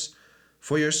rejoice.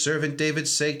 For your servant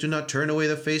David's sake, do not turn away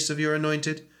the face of your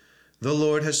anointed. The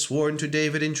Lord has sworn to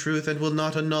David in truth, and will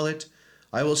not annul it.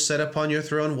 I will set upon your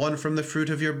throne one from the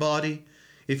fruit of your body.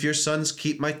 If your sons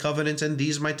keep my covenant, and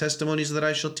these my testimonies that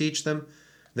I shall teach them,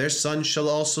 their sons shall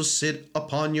also sit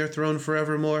upon your throne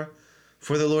forevermore.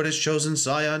 For the Lord has chosen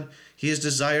Zion, he has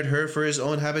desired her for his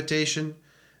own habitation.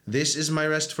 This is my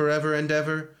rest forever and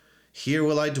ever. Here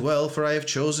will I dwell, for I have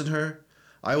chosen her.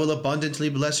 I will abundantly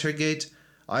bless her gate.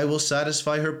 I will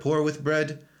satisfy her poor with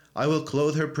bread. I will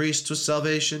clothe her priests with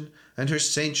salvation, and her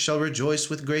saints shall rejoice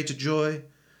with great joy.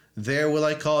 There will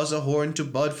I cause a horn to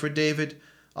bud for David.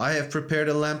 I have prepared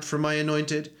a lamp for my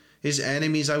anointed. His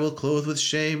enemies I will clothe with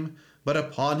shame, but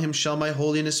upon him shall my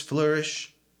holiness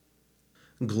flourish.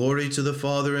 Glory to the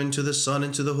Father, and to the Son,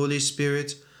 and to the Holy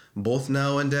Spirit, both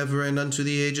now and ever, and unto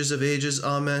the ages of ages.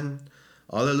 Amen.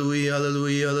 Alleluia,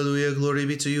 alleluia, alleluia, glory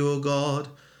be to you, O God.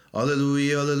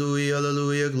 Alleluia, alleluia,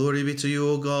 alleluia, glory be to you,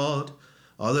 O God.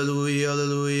 Alleluia,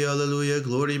 alleluia, alleluia,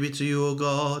 glory be to you, O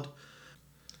God.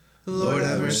 Lord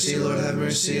have mercy, Lord have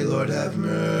mercy, Lord have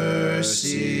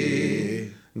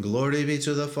mercy. Glory be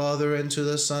to the Father, and to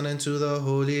the Son, and to the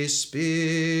Holy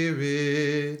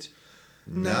Spirit,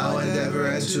 now and ever,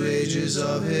 and to ages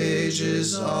of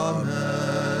ages.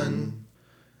 Amen.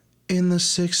 In the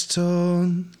sixth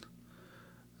tone.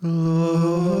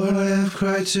 Lord, I have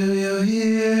cried to you,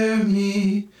 hear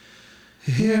me.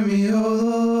 Hear me,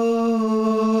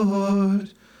 O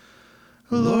Lord.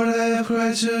 Lord, I have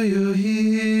cried to you,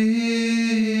 hear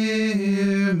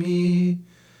me.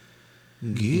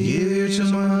 Give ear to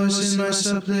my voice in my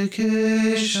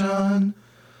supplication.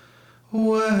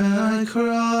 When I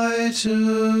cry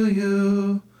to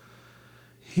you,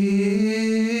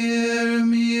 hear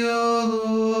me, O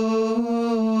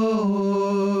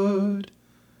Lord.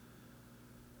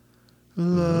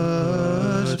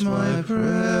 Let my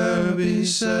prayer be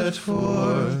set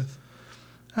forth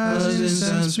as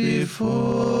incense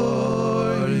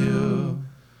before you,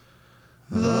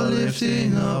 the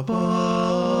lifting up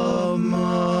of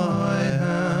my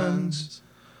hands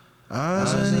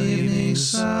as an evening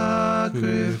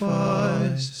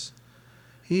sacrifice.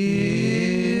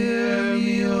 Hear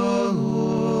me, O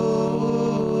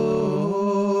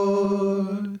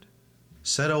Lord.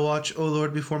 Set a watch, O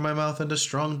Lord, before my mouth, and a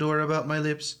strong door about my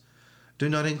lips. Do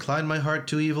not incline my heart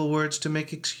to evil words, to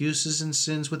make excuses and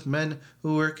sins with men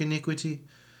who work iniquity,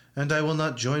 and I will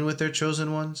not join with their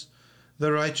chosen ones.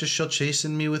 The righteous shall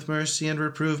chasten me with mercy and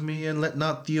reprove me, and let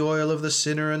not the oil of the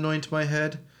sinner anoint my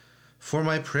head. For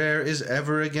my prayer is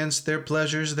ever against their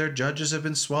pleasures, their judges have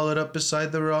been swallowed up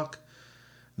beside the rock.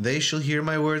 They shall hear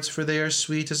my words, for they are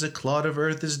sweet as a clod of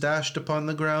earth is dashed upon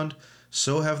the ground,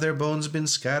 so have their bones been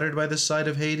scattered by the side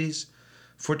of Hades.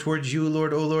 For toward you,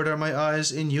 Lord, O Lord, are my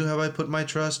eyes, in you have I put my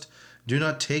trust. Do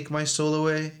not take my soul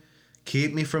away.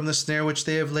 Keep me from the snare which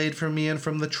they have laid for me, and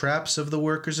from the traps of the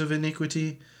workers of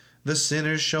iniquity. The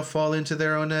sinners shall fall into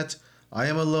their own net. I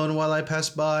am alone while I pass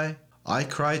by. I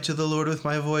cried to the Lord with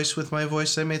my voice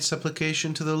I made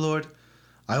supplication to the Lord.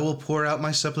 I will pour out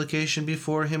my supplication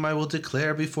before him, I will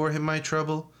declare before him my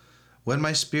trouble. When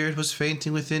my spirit was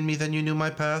fainting within me, then you knew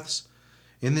my paths.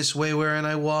 In this way wherein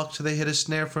I walked, they hid a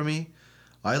snare for me.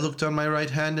 I looked on my right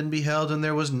hand and beheld, and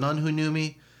there was none who knew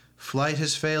me. Flight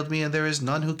has failed me, and there is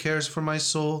none who cares for my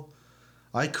soul.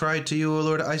 I cried to you, O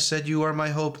Lord, I said, you are my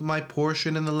hope, my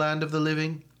portion in the land of the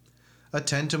living.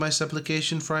 Attend to my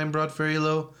supplication, for I am brought very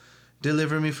low.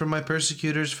 Deliver me from my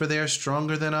persecutors, for they are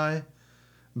stronger than I.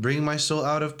 Bring my soul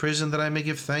out of prison, that I may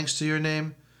give thanks to your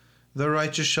name. The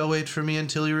righteous shall wait for me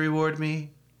until you reward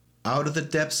me. Out of the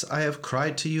depths I have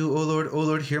cried to you, O Lord. O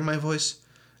Lord, hear my voice.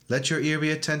 Let your ear be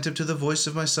attentive to the voice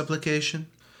of my supplication.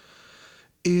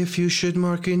 If you should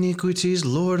mark iniquities,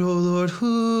 Lord, O Lord,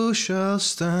 who shall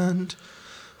stand?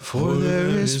 For there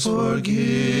is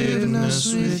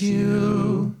forgiveness with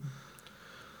you.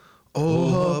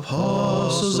 O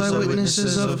apostles,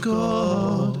 eyewitnesses of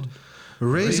God,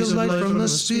 rays of light from the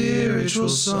spiritual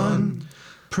sun,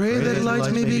 pray that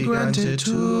light may be granted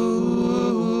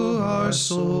to our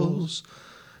souls.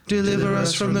 Deliver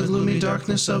us from the gloomy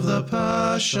darkness of the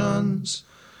passions,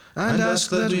 and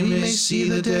ask that we may see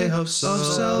the day of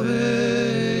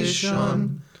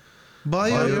salvation. By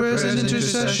your prayers and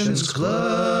intercessions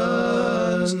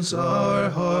cleanse our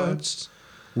hearts,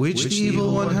 which the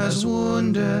evil one has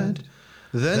wounded.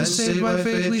 Then saved by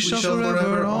faith we shall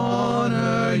forever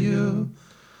honor you,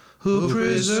 who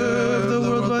preserve the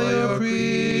world by your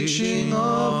preaching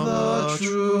of the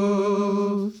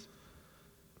truth.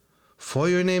 For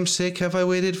your name's sake have I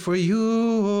waited for you,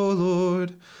 O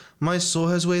Lord. My soul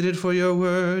has waited for your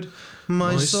word.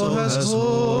 My soul has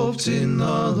hoped in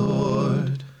the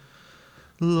Lord.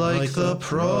 Like the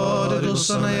prodigal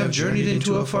son, I have journeyed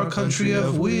into a far country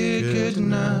of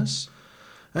wickedness,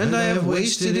 and I have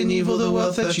wasted in evil the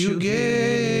wealth that you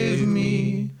gave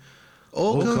me.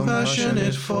 O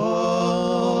compassionate Father,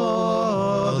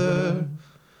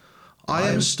 I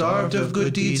am starved of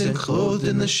good deeds and clothed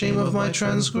in the shame of my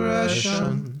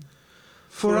transgression.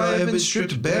 For I have been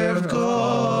stripped bare of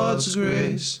God's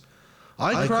grace.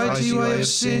 I cried to you, I have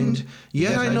sinned,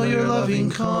 yet I know your loving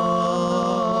kindness.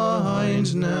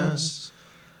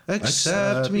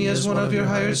 Accept me as one of your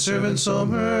hired servants, O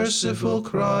merciful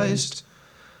Christ,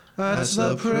 as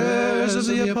the prayers of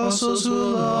the apostles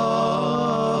who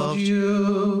loved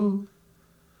you.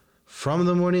 From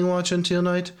the morning watch until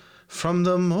night, from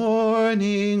the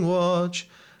morning watch,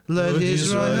 let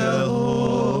Israel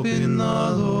hope in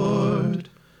the Lord.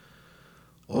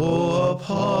 O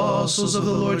apostles of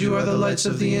the Lord, you are the lights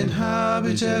of the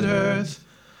inhabited earth,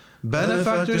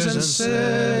 benefactors and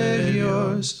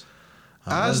saviors.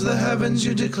 As the heavens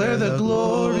you declare the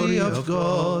glory of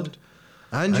God,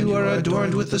 and you are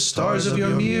adorned with the stars of your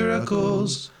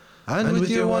miracles, and with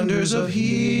your wonders of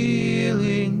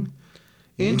healing.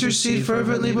 Intercede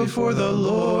fervently before the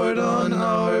Lord on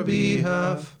our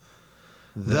behalf,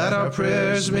 that our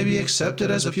prayers may be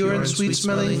accepted as a pure and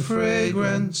sweet-smelling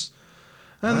fragrance,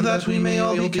 and that we may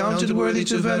all be counted worthy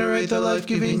to venerate the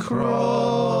life-giving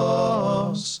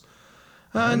cross,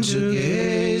 and to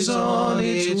gaze on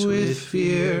it with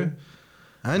fear.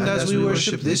 And as we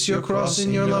worship this your cross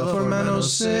in your love for man, O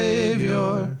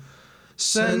Savior,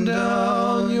 send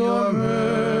down your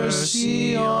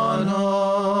mercy on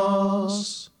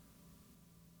us.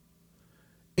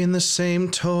 In the same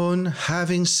tone,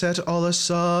 having set all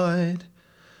aside,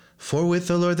 for with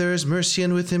the Lord there is mercy,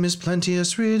 and with him is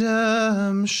plenteous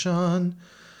redemption,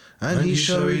 and he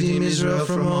shall redeem Israel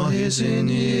from all his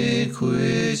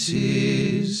iniquities.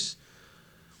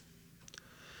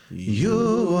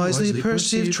 You wisely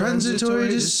perceive transitory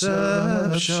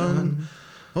deception,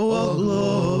 O all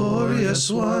glorious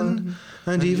one,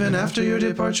 and even after your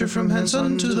departure from hence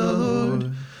unto the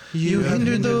Lord, you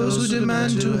hindered those who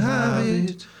demand to have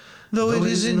it, though it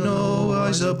is in no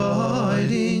wise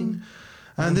abiding.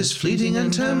 And this fleeting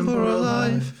and temporal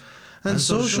life, and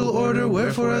social order,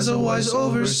 wherefore as a wise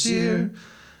overseer,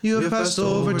 you have passed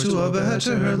over to a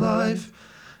better life,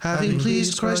 having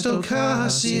pleased Christ, O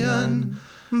Cassian,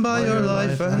 by your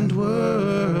life and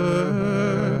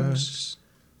works.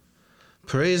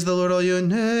 Praise the Lord, all you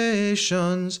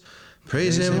nations,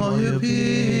 praise him, all you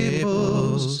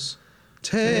peoples,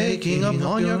 taking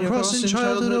upon your cross in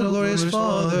childhood, O glorious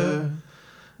Father,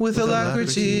 with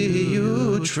alacrity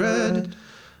you tread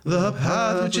the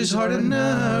path which is hard and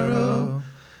narrow,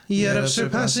 yet of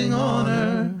surpassing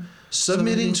honor,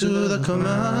 submitting to the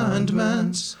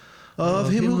commandments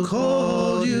of him who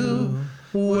called you.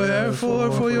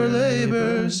 Wherefore, for your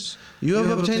labors, you have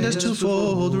obtained as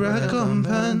twofold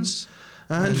recompense,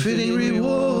 and fitting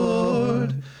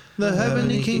reward, the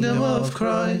heavenly kingdom of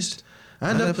Christ,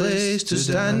 and a place to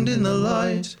stand in the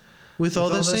light, with all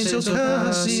the saints of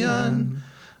Cassian.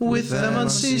 With them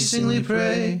unceasingly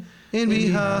pray in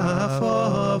behalf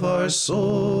of our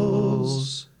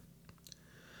souls.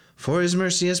 For his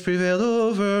mercy has prevailed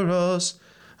over us,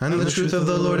 and the truth of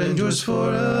the Lord endures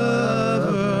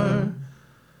forever.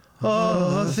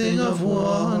 A thing of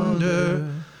wonder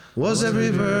was every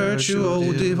virtue,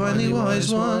 O divinely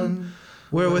wise one,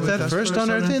 wherewith at first on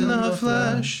earth in the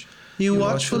flesh you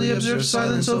watchfully observed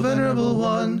silence, O venerable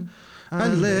one,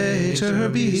 and later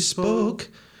bespoke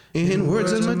in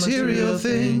words and material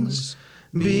things,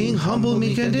 being humble,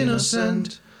 meek, and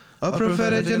innocent, a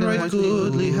prophetic and right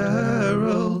goodly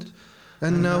herald.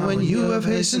 And now when you have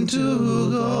hastened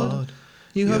to God,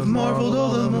 you have marveled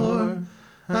all the more,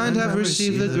 and have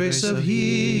received the grace of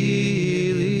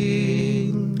healing.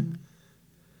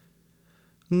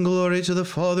 Glory to the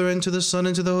Father, and to the Son,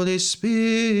 and to the Holy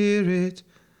Spirit,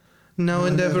 now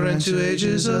and ever, and to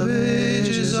ages of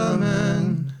ages.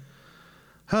 Amen.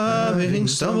 Having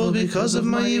stumbled because of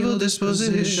my evil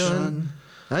disposition,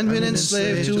 and been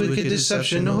enslaved to wicked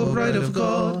deception, O bride of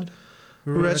God,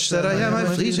 wretch that I am, I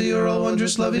flee to your all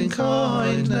wondrous loving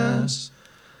kindness,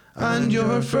 and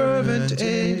your fervent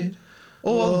aid,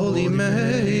 O all holy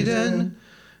maiden.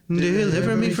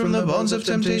 Deliver me from the bonds of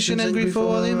temptation and grief, O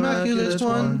all immaculate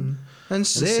one, and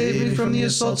save me from the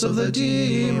assaults of the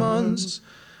demons,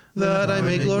 that I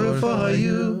may glorify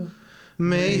you,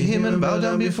 may hymn and bow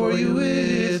down before you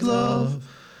with love,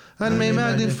 and may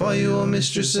magnify you, O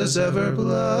mistress, as ever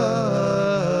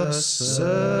blessed.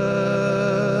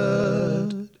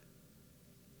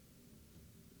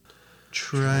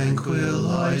 Tranquil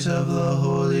light of the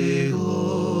holy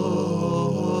glory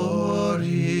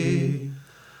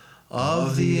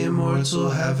of the immortal,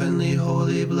 heavenly,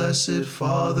 holy, blessed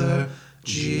Father,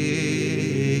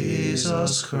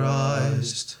 Jesus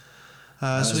Christ,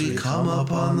 as we come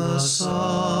upon the sunset,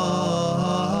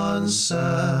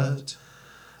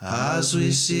 as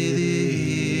we see the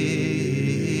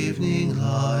evening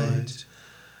light,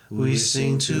 we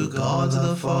sing to God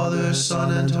the Father,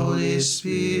 Son, and Holy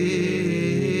Spirit.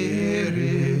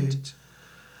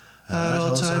 At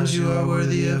all times you are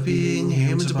worthy of being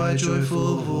hymned by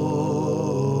joyful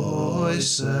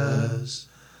voices.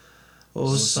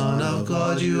 O Son of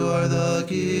God, you are the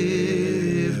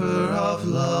giver of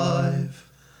life.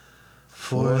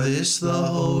 For this the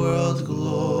whole world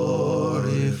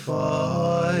glorifies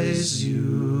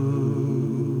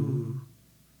you.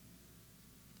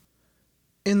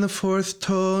 In the fourth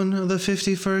tone of the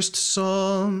 51st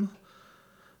Psalm,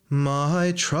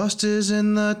 my trust is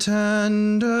in the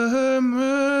tender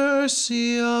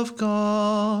mercy of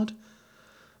God,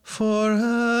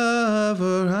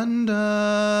 forever and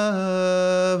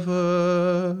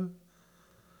ever.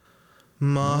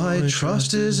 My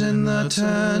trust is in the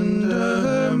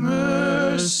tender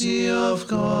mercy of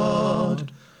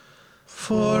God,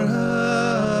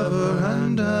 forever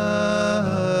and ever.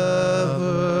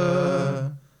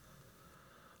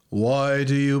 Why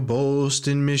do you boast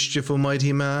in mischief, O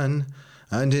mighty man,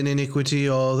 and in iniquity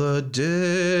all the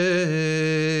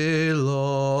day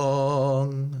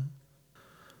long?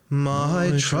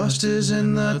 My trust is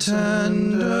in the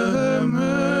tender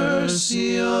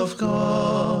mercy of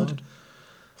God,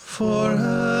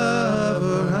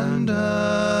 forever and ever.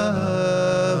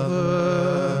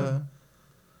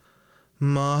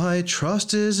 My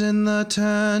trust is in the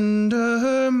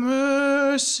tender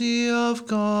mercy of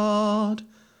God,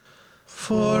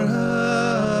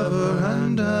 forever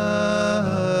and ever.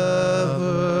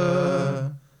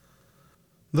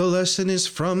 The lesson is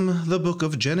from the book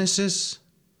of Genesis.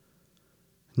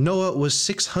 Noah was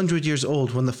 600 years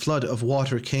old when the flood of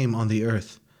water came on the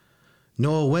earth.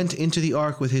 Noah went into the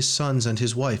ark with his sons and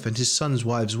his wife and his sons'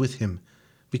 wives with him,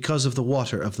 because of the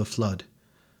water of the flood.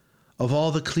 Of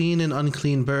all the clean and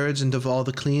unclean birds, and of all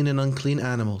the clean and unclean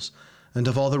animals, and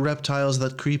of all the reptiles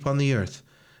that creep on the earth,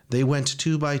 they went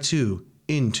 2 by 2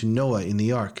 into Noah in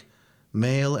the ark,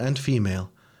 male and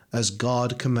female, as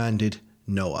God commanded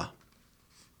Noah.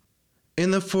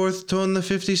 In the fourth tone, the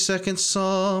 52nd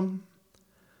Psalm,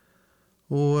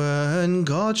 when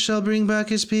God shall bring back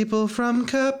his people from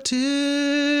captivity,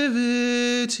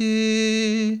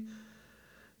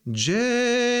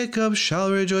 Jacob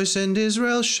shall rejoice and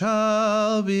Israel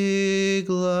shall be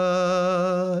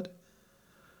glad.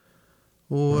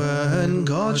 When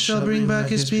God shall bring back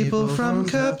his people from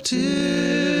captivity,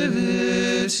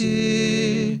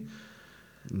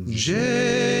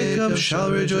 Jacob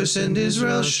shall rejoice and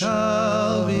Israel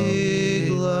shall be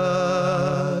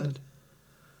glad.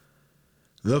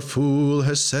 The fool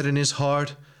has said in his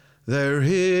heart, there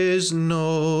is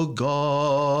no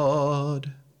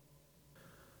God.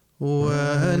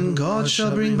 When God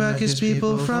shall bring back his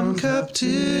people from captivity,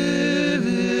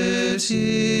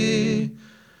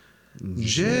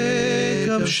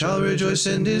 Jacob shall rejoice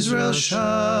and Israel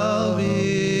shall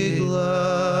be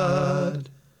glad.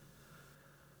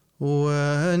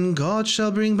 When God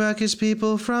shall bring back his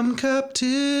people from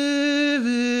captivity,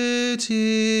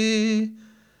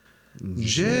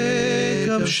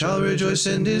 Jacob shall rejoice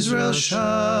and Israel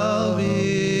shall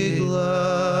be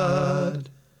glad.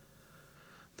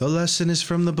 The lesson is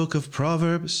from the book of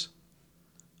Proverbs.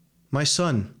 My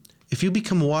son, if you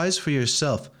become wise for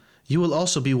yourself, you will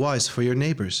also be wise for your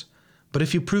neighbors. But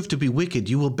if you prove to be wicked,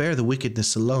 you will bear the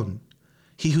wickedness alone.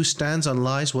 He who stands on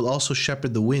lies will also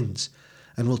shepherd the winds,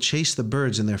 and will chase the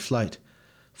birds in their flight.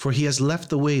 For he has left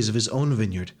the ways of his own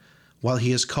vineyard, while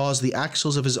he has caused the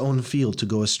axles of his own field to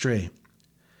go astray.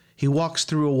 He walks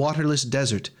through a waterless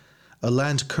desert, a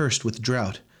land cursed with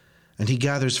drought, and he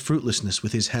gathers fruitlessness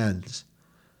with his hands.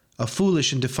 A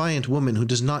foolish and defiant woman who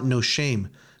does not know shame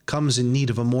comes in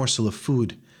need of a morsel of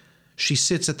food. She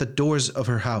sits at the doors of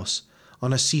her house,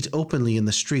 on a seat openly in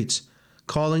the streets,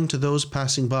 calling to those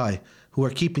passing by who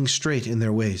are keeping straight in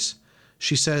their ways.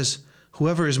 She says,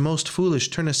 "Whoever is most foolish,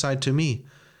 turn aside to me.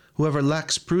 Whoever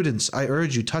lacks prudence, I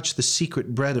urge you, touch the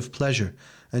secret bread of pleasure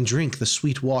and drink the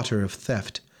sweet water of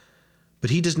theft." But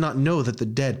he does not know that the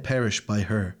dead perish by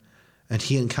her, and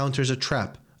he encounters a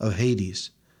trap of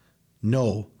Hades.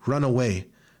 No, run away.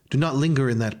 Do not linger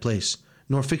in that place,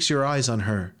 nor fix your eyes on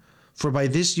her. For by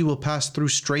this you will pass through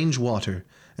strange water,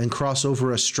 and cross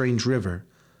over a strange river.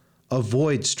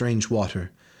 Avoid strange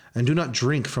water, and do not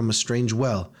drink from a strange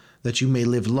well, that you may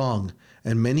live long,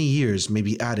 and many years may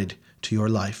be added to your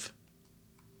life.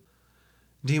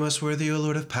 Deem us worthy, O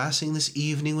Lord, of passing this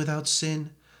evening without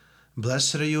sin.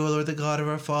 Blessed are you, O Lord, the God of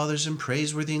our fathers, and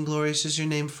praiseworthy and glorious is your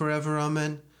name forever.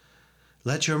 Amen.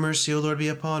 Let your mercy, O Lord, be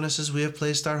upon us as we have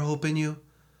placed our hope in you.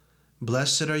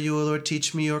 Blessed are you, O Lord,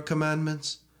 teach me your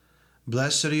commandments.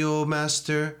 Blessed are you, O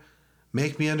Master,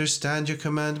 make me understand your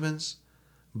commandments.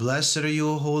 Blessed are you,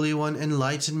 O Holy One,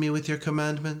 enlighten me with your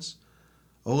commandments.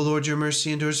 O Lord, your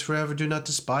mercy endures forever. Do not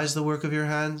despise the work of your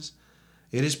hands.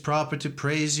 It is proper to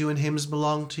praise you, and hymns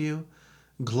belong to you.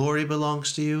 Glory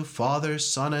belongs to you, Father,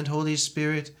 Son, and Holy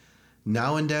Spirit,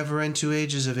 now and ever, and to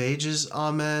ages of ages.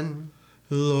 Amen.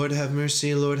 Lord have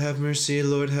mercy, Lord have mercy,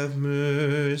 Lord have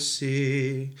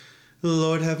mercy.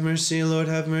 Lord have mercy, Lord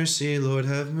have mercy, Lord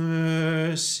have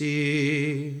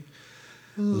mercy.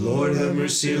 Lord have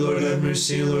mercy, Lord have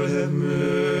mercy, Lord have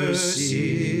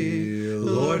mercy.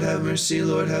 Lord have mercy,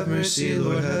 Lord have mercy,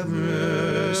 Lord have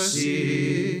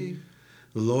mercy.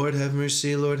 Lord have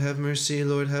mercy, Lord have mercy,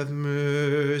 Lord have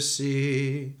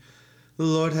mercy.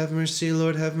 Lord have mercy,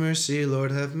 Lord have mercy,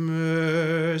 Lord have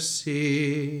mercy.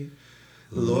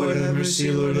 Lord have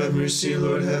mercy, Lord have mercy,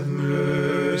 Lord have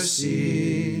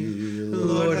mercy.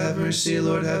 Lord have mercy,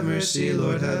 Lord have mercy,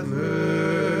 Lord have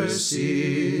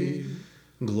mercy.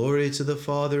 Glory to the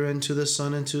Father, and to the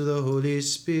Son, and to the Holy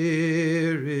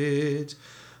Spirit,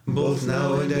 both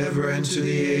now and ever, and to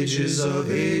the ages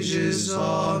of ages.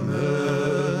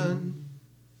 Amen.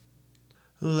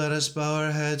 Let us bow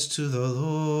our heads to the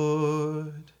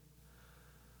Lord.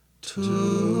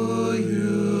 To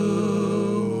you,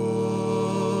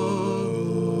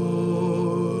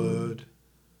 Lord.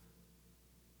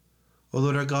 O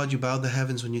Lord our God, you bowed the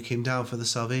heavens when you came down for the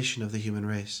salvation of the human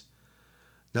race.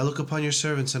 Now look upon your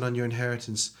servants and on your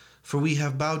inheritance, for we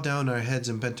have bowed down our heads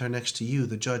and bent our necks to you,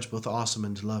 the judge both awesome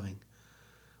and loving.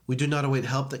 We do not await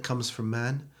help that comes from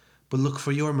man, but look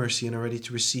for your mercy and are ready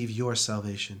to receive your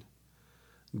salvation.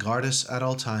 Guard us at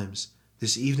all times,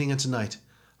 this evening and tonight,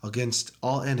 against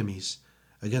all enemies,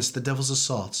 against the devil's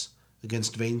assaults,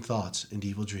 against vain thoughts and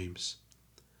evil dreams.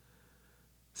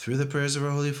 Through the prayers of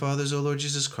our holy fathers, O Lord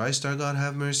Jesus Christ, our God,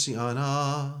 have mercy on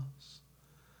us.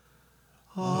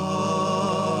 Amen.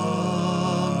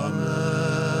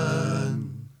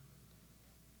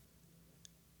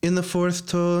 In the fourth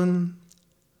tone,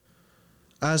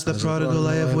 as the prodigal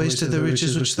I have wasted the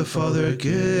riches which the Father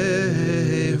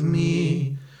gave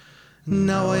me.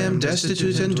 Now I am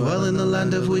destitute and dwell in the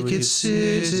land of wicked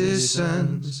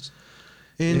citizens.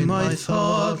 In my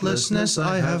thoughtlessness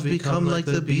I have become like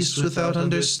the beasts without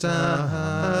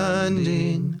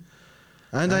understanding,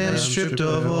 and I am stripped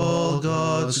of all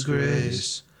God's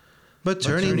grace. But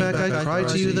turning back I cry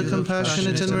to you, the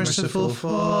compassionate and merciful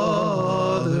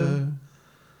Father.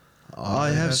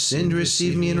 I have sinned,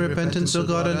 receive me in repentance, O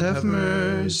God, and have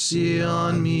mercy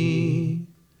on me.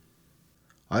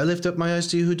 I lift up my eyes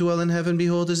to you who dwell in heaven.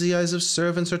 Behold, as the eyes of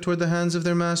servants are toward the hands of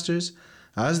their masters,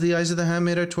 as the eyes of the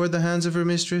handmaid are toward the hands of her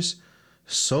mistress,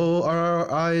 so are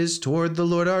our eyes toward the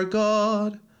Lord our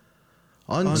God,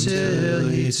 until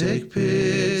he take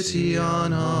pity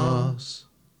on us.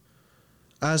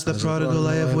 As the prodigal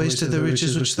I have wasted the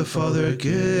riches which the Father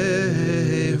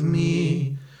gave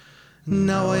me.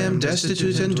 Now I am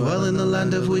destitute and dwell in the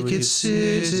land of wicked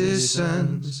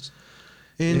citizens.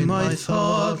 In my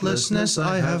thoughtlessness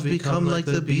I have become like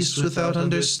the beasts without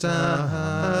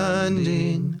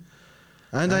understanding,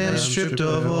 and I am stripped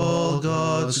of all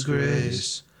God's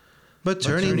grace. But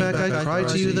turning back I cry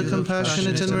to you, the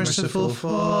compassionate and merciful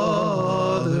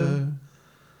Father.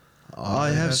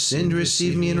 I have sinned,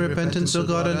 receive me in repentance, O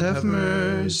God, and have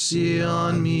mercy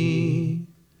on me.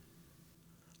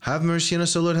 Have mercy on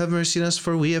us, O Lord, have mercy on us,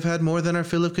 for we have had more than our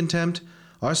fill of contempt.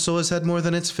 Our soul has had more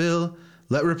than its fill.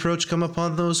 Let reproach come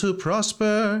upon those who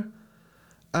prosper,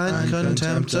 and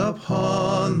contempt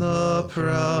upon the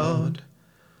proud.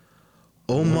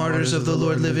 O martyrs of the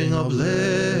Lord, living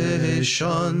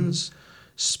oblations,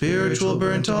 spiritual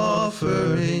burnt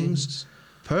offerings,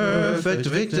 perfect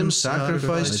victims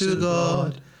sacrificed to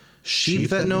God, sheep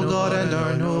that know God and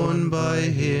are known by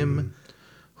him,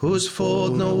 whose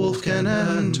fold no wolf can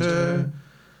enter,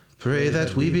 pray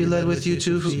that we be led with you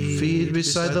to feed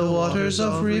beside the waters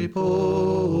of repose.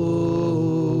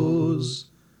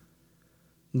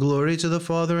 Glory to the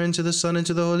Father, and to the Son, and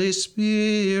to the Holy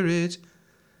Spirit,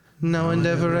 now and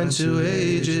ever, and to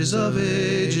ages of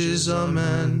ages.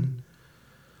 Amen.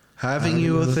 Having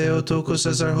you, O Theotokos,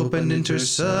 as our hope and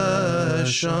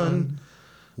intercession,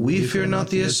 we fear not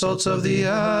the assaults of the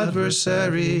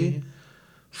adversary,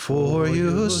 for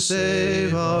you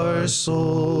save our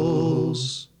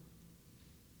souls.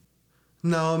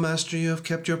 Now, Master, you have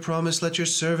kept your promise. Let your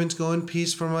servant go in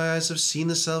peace, for my eyes have seen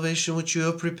the salvation which you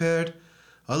have prepared,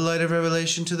 a light of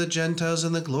revelation to the Gentiles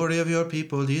and the glory of your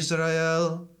people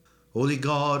Israel. Holy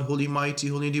God, holy mighty,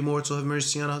 holy and immortal, have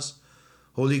mercy on us.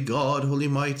 Holy God, holy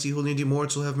mighty, holy and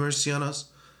immortal, have mercy on us.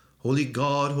 Holy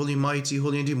God, holy mighty,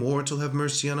 holy and immortal, have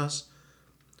mercy on us.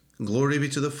 Glory be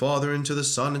to the Father, and to the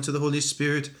Son, and to the Holy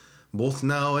Spirit, both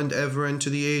now and ever, and to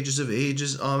the ages of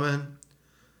ages. Amen.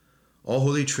 O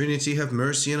Holy Trinity, have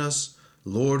mercy on us.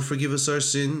 Lord, forgive us our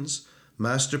sins.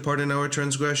 Master, pardon our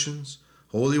transgressions.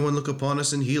 Holy One, look upon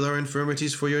us and heal our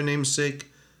infirmities for your name's sake.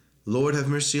 Lord, have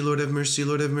mercy, Lord, have mercy,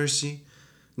 Lord, have mercy.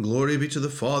 Glory be to the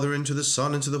Father, and to the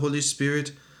Son, and to the Holy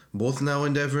Spirit, both now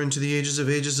and ever, and to the ages of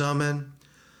ages. Amen.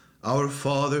 Our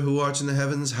Father, who art in the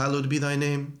heavens, hallowed be thy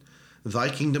name. Thy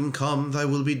kingdom come, thy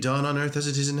will be done on earth as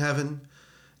it is in heaven.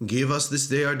 Give us this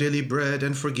day our daily bread,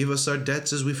 and forgive us our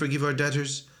debts as we forgive our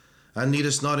debtors. And lead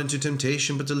us not into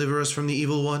temptation, but deliver us from the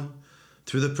evil one.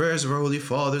 Through the prayers of our holy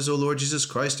fathers, O Lord Jesus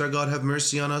Christ, our God, have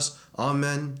mercy on us.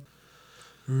 Amen.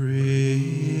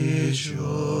 Rejoice,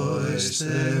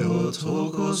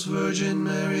 Theotokos, Virgin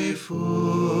Mary,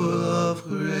 full of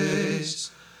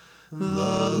grace.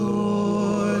 The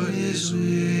Lord is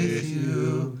with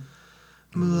you.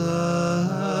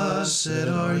 Blessed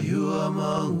are you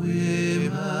among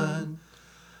women,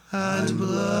 and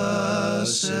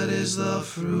blessed is the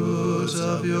fruit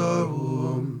of your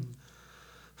womb.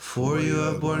 For you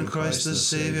have borne Christ the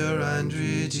Saviour and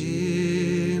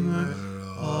Redeemer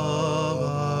of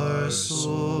our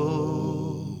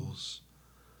souls.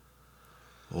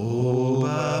 O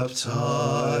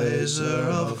baptizer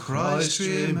of Christ,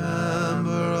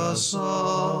 remember us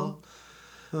all,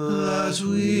 that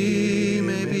we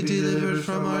may be delivered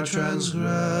from our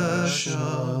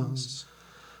transgressions.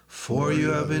 For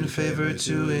you have been favored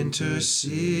to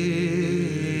intercede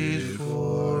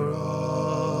for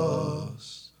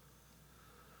us.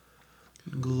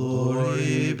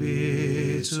 Glory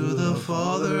be to the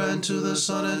Father, and to the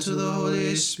Son, and to the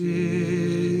Holy Spirit.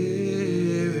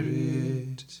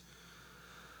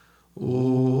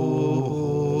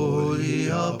 O holy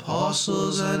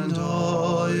apostles and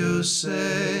all you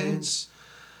saints,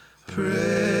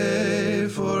 pray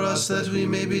for us that we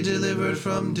may be delivered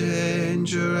from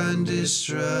danger and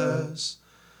distress.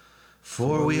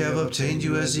 For we have obtained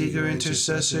you as eager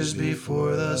intercessors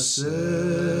before the Saviour.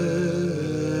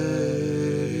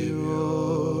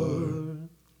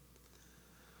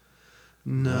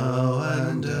 Now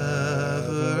and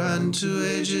ever, and to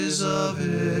ages of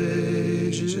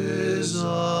ages.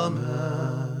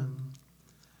 Amen.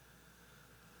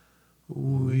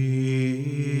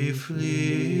 We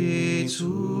flee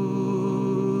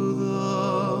to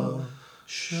the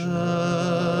shelter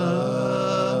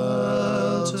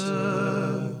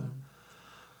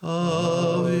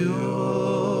of your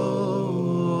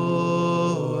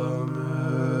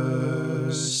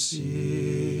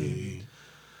mercy,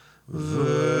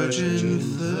 Virgin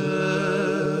Theotokos.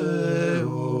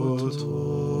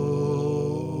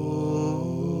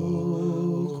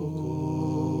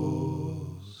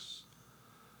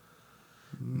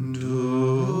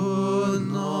 Do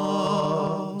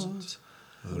not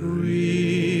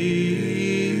reject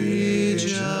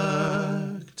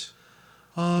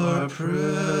our prayers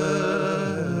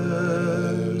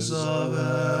of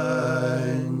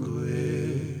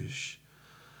anguish,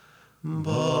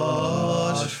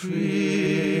 but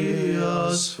free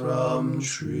us from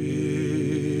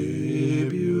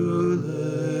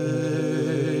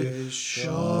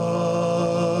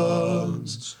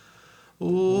tribulations.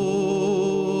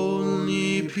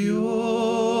 Only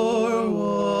pure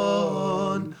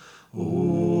one,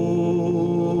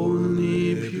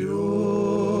 only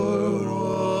pure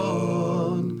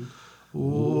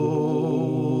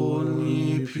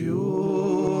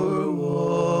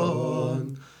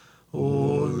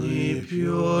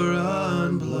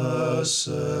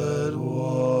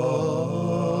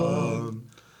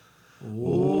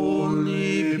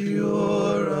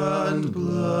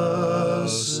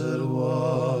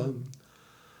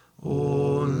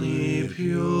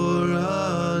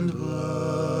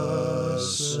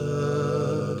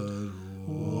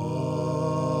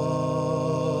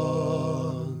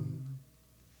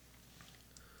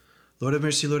Lord have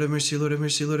mercy, Lord have mercy, Lord have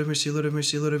mercy, Lord have mercy, Lord have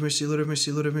mercy, Lord have mercy, Lord have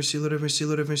mercy, Lord have mercy, Lord have mercy,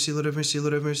 Lord have mercy, Lord have mercy,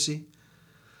 Lord have mercy.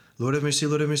 Lord have mercy,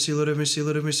 Lord have mercy, Lord have mercy,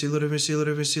 Lord have mercy, Lord have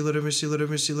mercy, Lord have mercy, Lord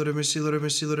have mercy, Lord have mercy, Lord have mercy, Lord have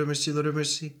mercy, Lord have mercy, Lord have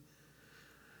mercy.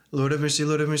 Lord have mercy,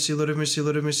 Lord have mercy, Lord have mercy,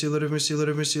 Lord have mercy, Lord have mercy,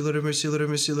 Lord have mercy, Lord have mercy, Lord have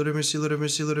mercy, Lord have mercy, Lord have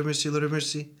mercy, Lord have mercy, Lord have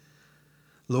mercy.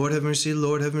 Lord have mercy,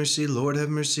 Lord have mercy, Lord have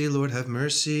mercy, Lord have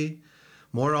mercy.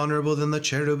 More honorable than the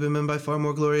cherubim and by far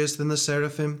more glorious than the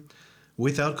seraphim.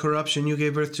 Without corruption you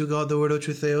gave birth to God, the Word of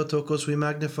Truth, Theotokos, we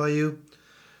magnify you.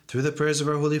 Through the prayers of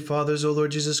our holy fathers, O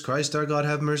Lord Jesus Christ, our God,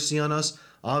 have mercy on us.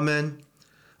 Amen.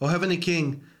 O Heavenly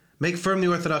King, make firm the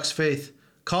Orthodox faith,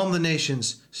 calm the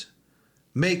nations,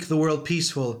 make the world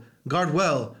peaceful, guard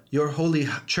well your holy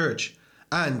church,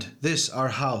 and this our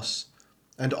house,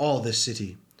 and all this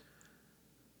city.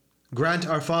 Grant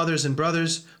our fathers and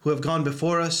brothers who have gone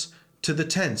before us to the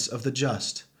tents of the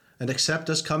just, and accept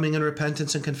us coming in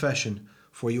repentance and confession,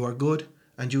 for you are good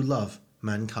and you love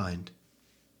mankind.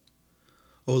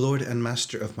 O Lord and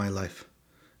Master of my life,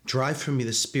 drive from me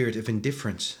the spirit of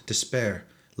indifference, despair,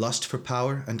 lust for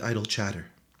power, and idle chatter.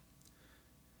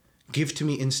 Give to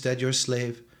me instead, your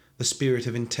slave, the spirit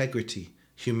of integrity,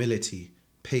 humility,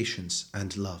 patience,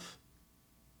 and love.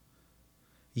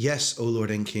 Yes, O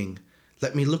Lord and King,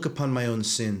 let me look upon my own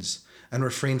sins and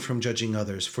refrain from judging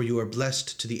others, for you are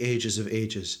blessed to the ages of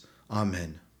ages.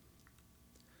 Amen.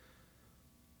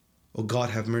 O God,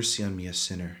 have mercy on me, a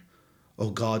sinner. O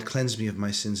God, cleanse me of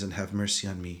my sins and have mercy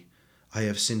on me. I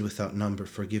have sinned without number.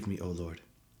 Forgive me, O Lord.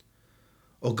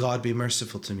 O God, be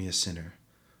merciful to me, a sinner.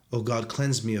 O God,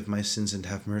 cleanse me of my sins and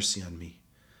have mercy on me.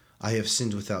 I have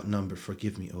sinned without number.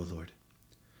 Forgive me, O Lord.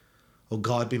 O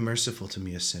God, be merciful to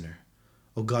me, a sinner.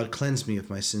 O God, cleanse me of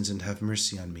my sins and have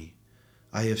mercy on me.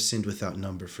 I have sinned without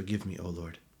number. Forgive me, O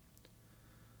Lord.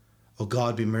 O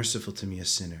God, be merciful to me, a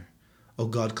sinner. O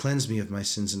God, cleanse me of my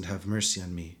sins and have mercy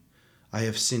on me. I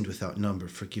have sinned without number.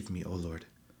 Forgive me, O Lord.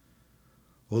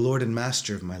 O Lord and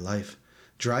Master of my life,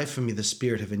 drive from me the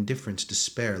spirit of indifference,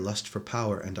 despair, lust for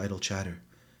power, and idle chatter.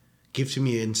 Give to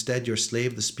me instead, your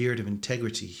slave, the spirit of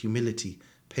integrity, humility,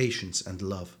 patience, and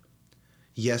love.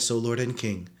 Yes, O Lord and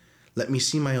King, let me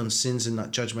see my own sins and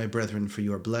not judge my brethren, for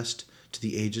you are blessed to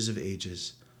the ages of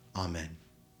ages. Amen.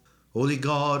 Holy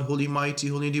God, holy mighty,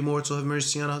 holy and immortal, have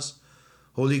mercy on us.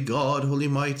 Holy God, holy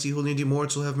mighty, holy and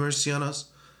immortal, have mercy on us.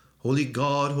 Holy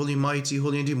God, holy mighty,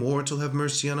 holy and immortal, have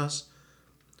mercy on us.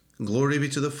 Glory be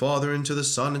to the Father, and to the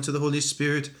Son, and to the Holy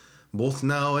Spirit, both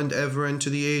now and ever, and to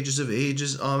the ages of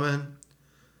ages. Amen.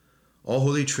 O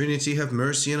Holy Trinity, have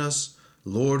mercy on us.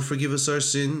 Lord, forgive us our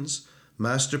sins.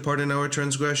 Master, pardon our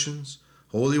transgressions.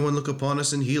 Holy One, look upon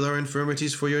us and heal our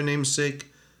infirmities for your name's sake.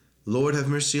 Lord, have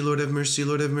mercy, Lord, have mercy,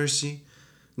 Lord, have mercy.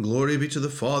 Glory be to the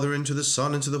Father, and to the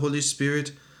Son, and to the Holy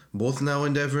Spirit, both now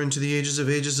and ever, and to the ages of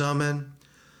ages. Amen.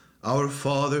 Our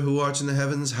Father, who art in the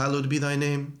heavens, hallowed be thy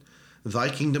name. Thy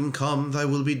kingdom come, thy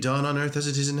will be done on earth as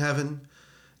it is in heaven.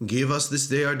 Give us this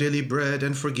day our daily bread,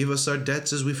 and forgive us our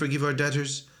debts as we forgive our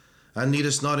debtors. And lead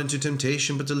us not into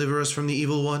temptation, but deliver us from the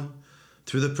evil one.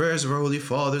 Through the prayers of our holy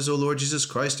fathers, O Lord Jesus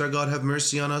Christ, our God, have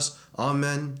mercy on us.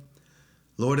 Amen.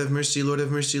 Lord have mercy, Lord have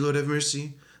mercy, Lord have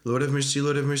mercy. Lord have mercy,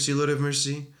 Lord have mercy, Lord have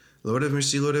mercy. Lord have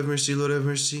mercy, Lord have mercy, Lord have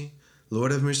mercy.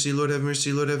 Lord have mercy, Lord have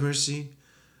mercy, Lord have mercy.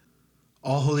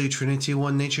 All Holy Trinity,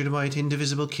 one nature, mighty,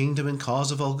 indivisible kingdom, and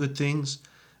cause of all good things,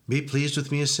 be pleased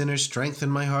with me, a sinner, strengthen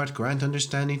my heart, grant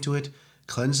understanding to it,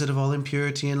 cleanse it of all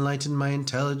impurity, enlighten my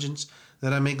intelligence,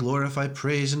 that I may glorify,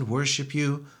 praise, and worship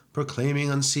you, proclaiming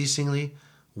unceasingly,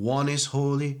 one is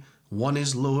holy, one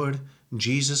is Lord,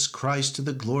 Jesus Christ, to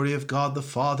the glory of God the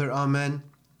Father. Amen.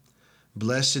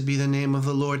 Blessed be the name of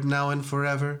the Lord now and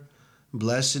forever.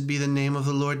 Blessed be the name of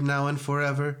the Lord now and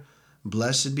forever.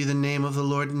 Blessed be the name of the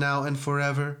Lord now and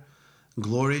forever.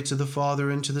 Glory to the Father,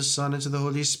 and to the Son, and to the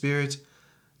Holy Spirit,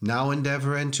 now and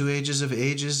ever, and to ages of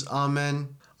ages.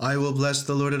 Amen. I will bless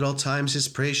the Lord at all times. His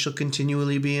praise shall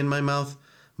continually be in my mouth.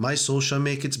 My soul shall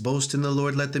make its boast in the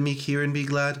Lord. Let the meek hear and be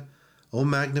glad. O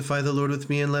magnify the Lord with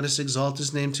me, and let us exalt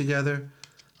his name together.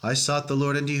 I sought the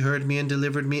Lord, and he heard me, and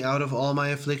delivered me out of all my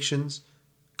afflictions.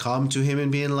 Come to him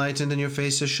and be enlightened, and your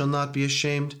faces shall not be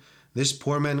ashamed. This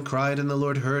poor man cried, and the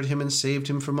Lord heard him, and saved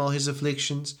him from all his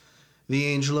afflictions. The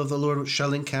angel of the Lord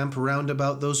shall encamp round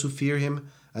about those who fear him,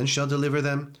 and shall deliver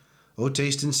them. O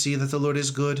taste and see that the Lord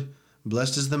is good.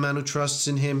 Blessed is the man who trusts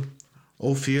in him.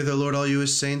 O fear the Lord, all you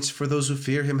his saints, for those who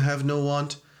fear him have no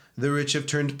want. The rich have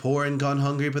turned poor and gone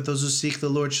hungry, but those who seek the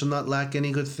Lord shall not lack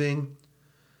any good thing.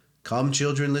 Come,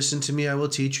 children, listen to me. I will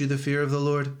teach you the fear of the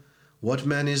Lord. What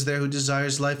man is there who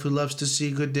desires life, who loves to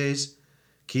see good days?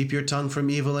 Keep your tongue from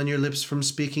evil and your lips from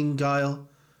speaking guile.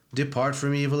 Depart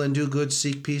from evil and do good,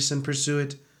 seek peace and pursue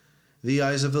it. The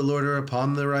eyes of the Lord are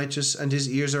upon the righteous, and his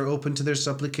ears are open to their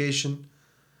supplication.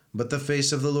 But the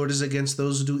face of the Lord is against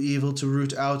those who do evil, to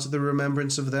root out the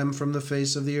remembrance of them from the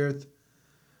face of the earth.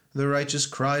 The righteous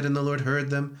cried, and the Lord heard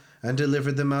them, and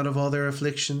delivered them out of all their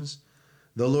afflictions.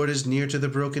 The Lord is near to the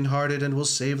brokenhearted, and will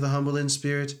save the humble in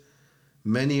spirit.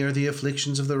 Many are the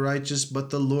afflictions of the righteous, but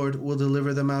the Lord will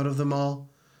deliver them out of them all.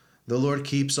 The Lord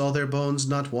keeps all their bones,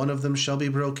 not one of them shall be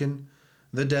broken.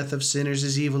 The death of sinners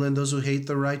is evil, and those who hate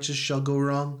the righteous shall go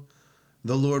wrong.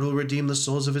 The Lord will redeem the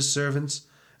souls of his servants,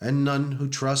 and none who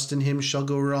trust in him shall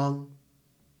go wrong.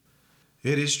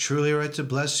 It is truly right to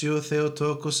bless you, O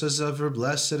Theotokos, as ever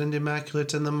blessed and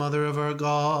immaculate, and the Mother of our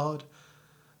God.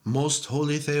 Most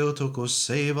holy Theotokos,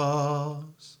 save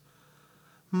us.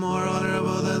 More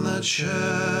honorable than the cherubim,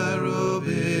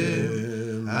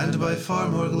 and by far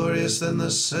more glorious than the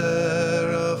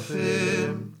seraphim,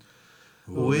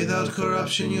 without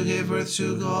corruption you gave birth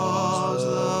to God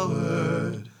the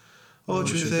Word. O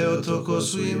true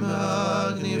Theotokos, we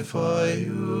magnify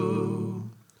you.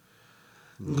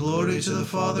 Glory to the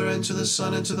Father, and to the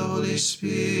Son, and to the Holy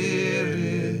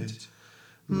Spirit,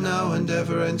 now and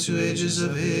ever, and to ages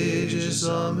of ages.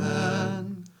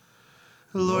 Amen.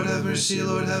 Lord have mercy,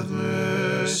 Lord have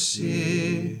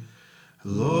mercy,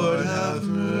 Lord have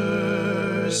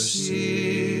mercy.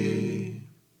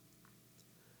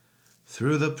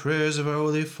 Through the prayers of our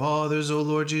holy fathers, O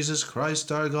Lord Jesus Christ,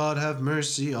 our God, have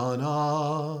mercy on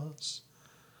us.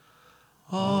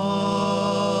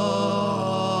 Amen.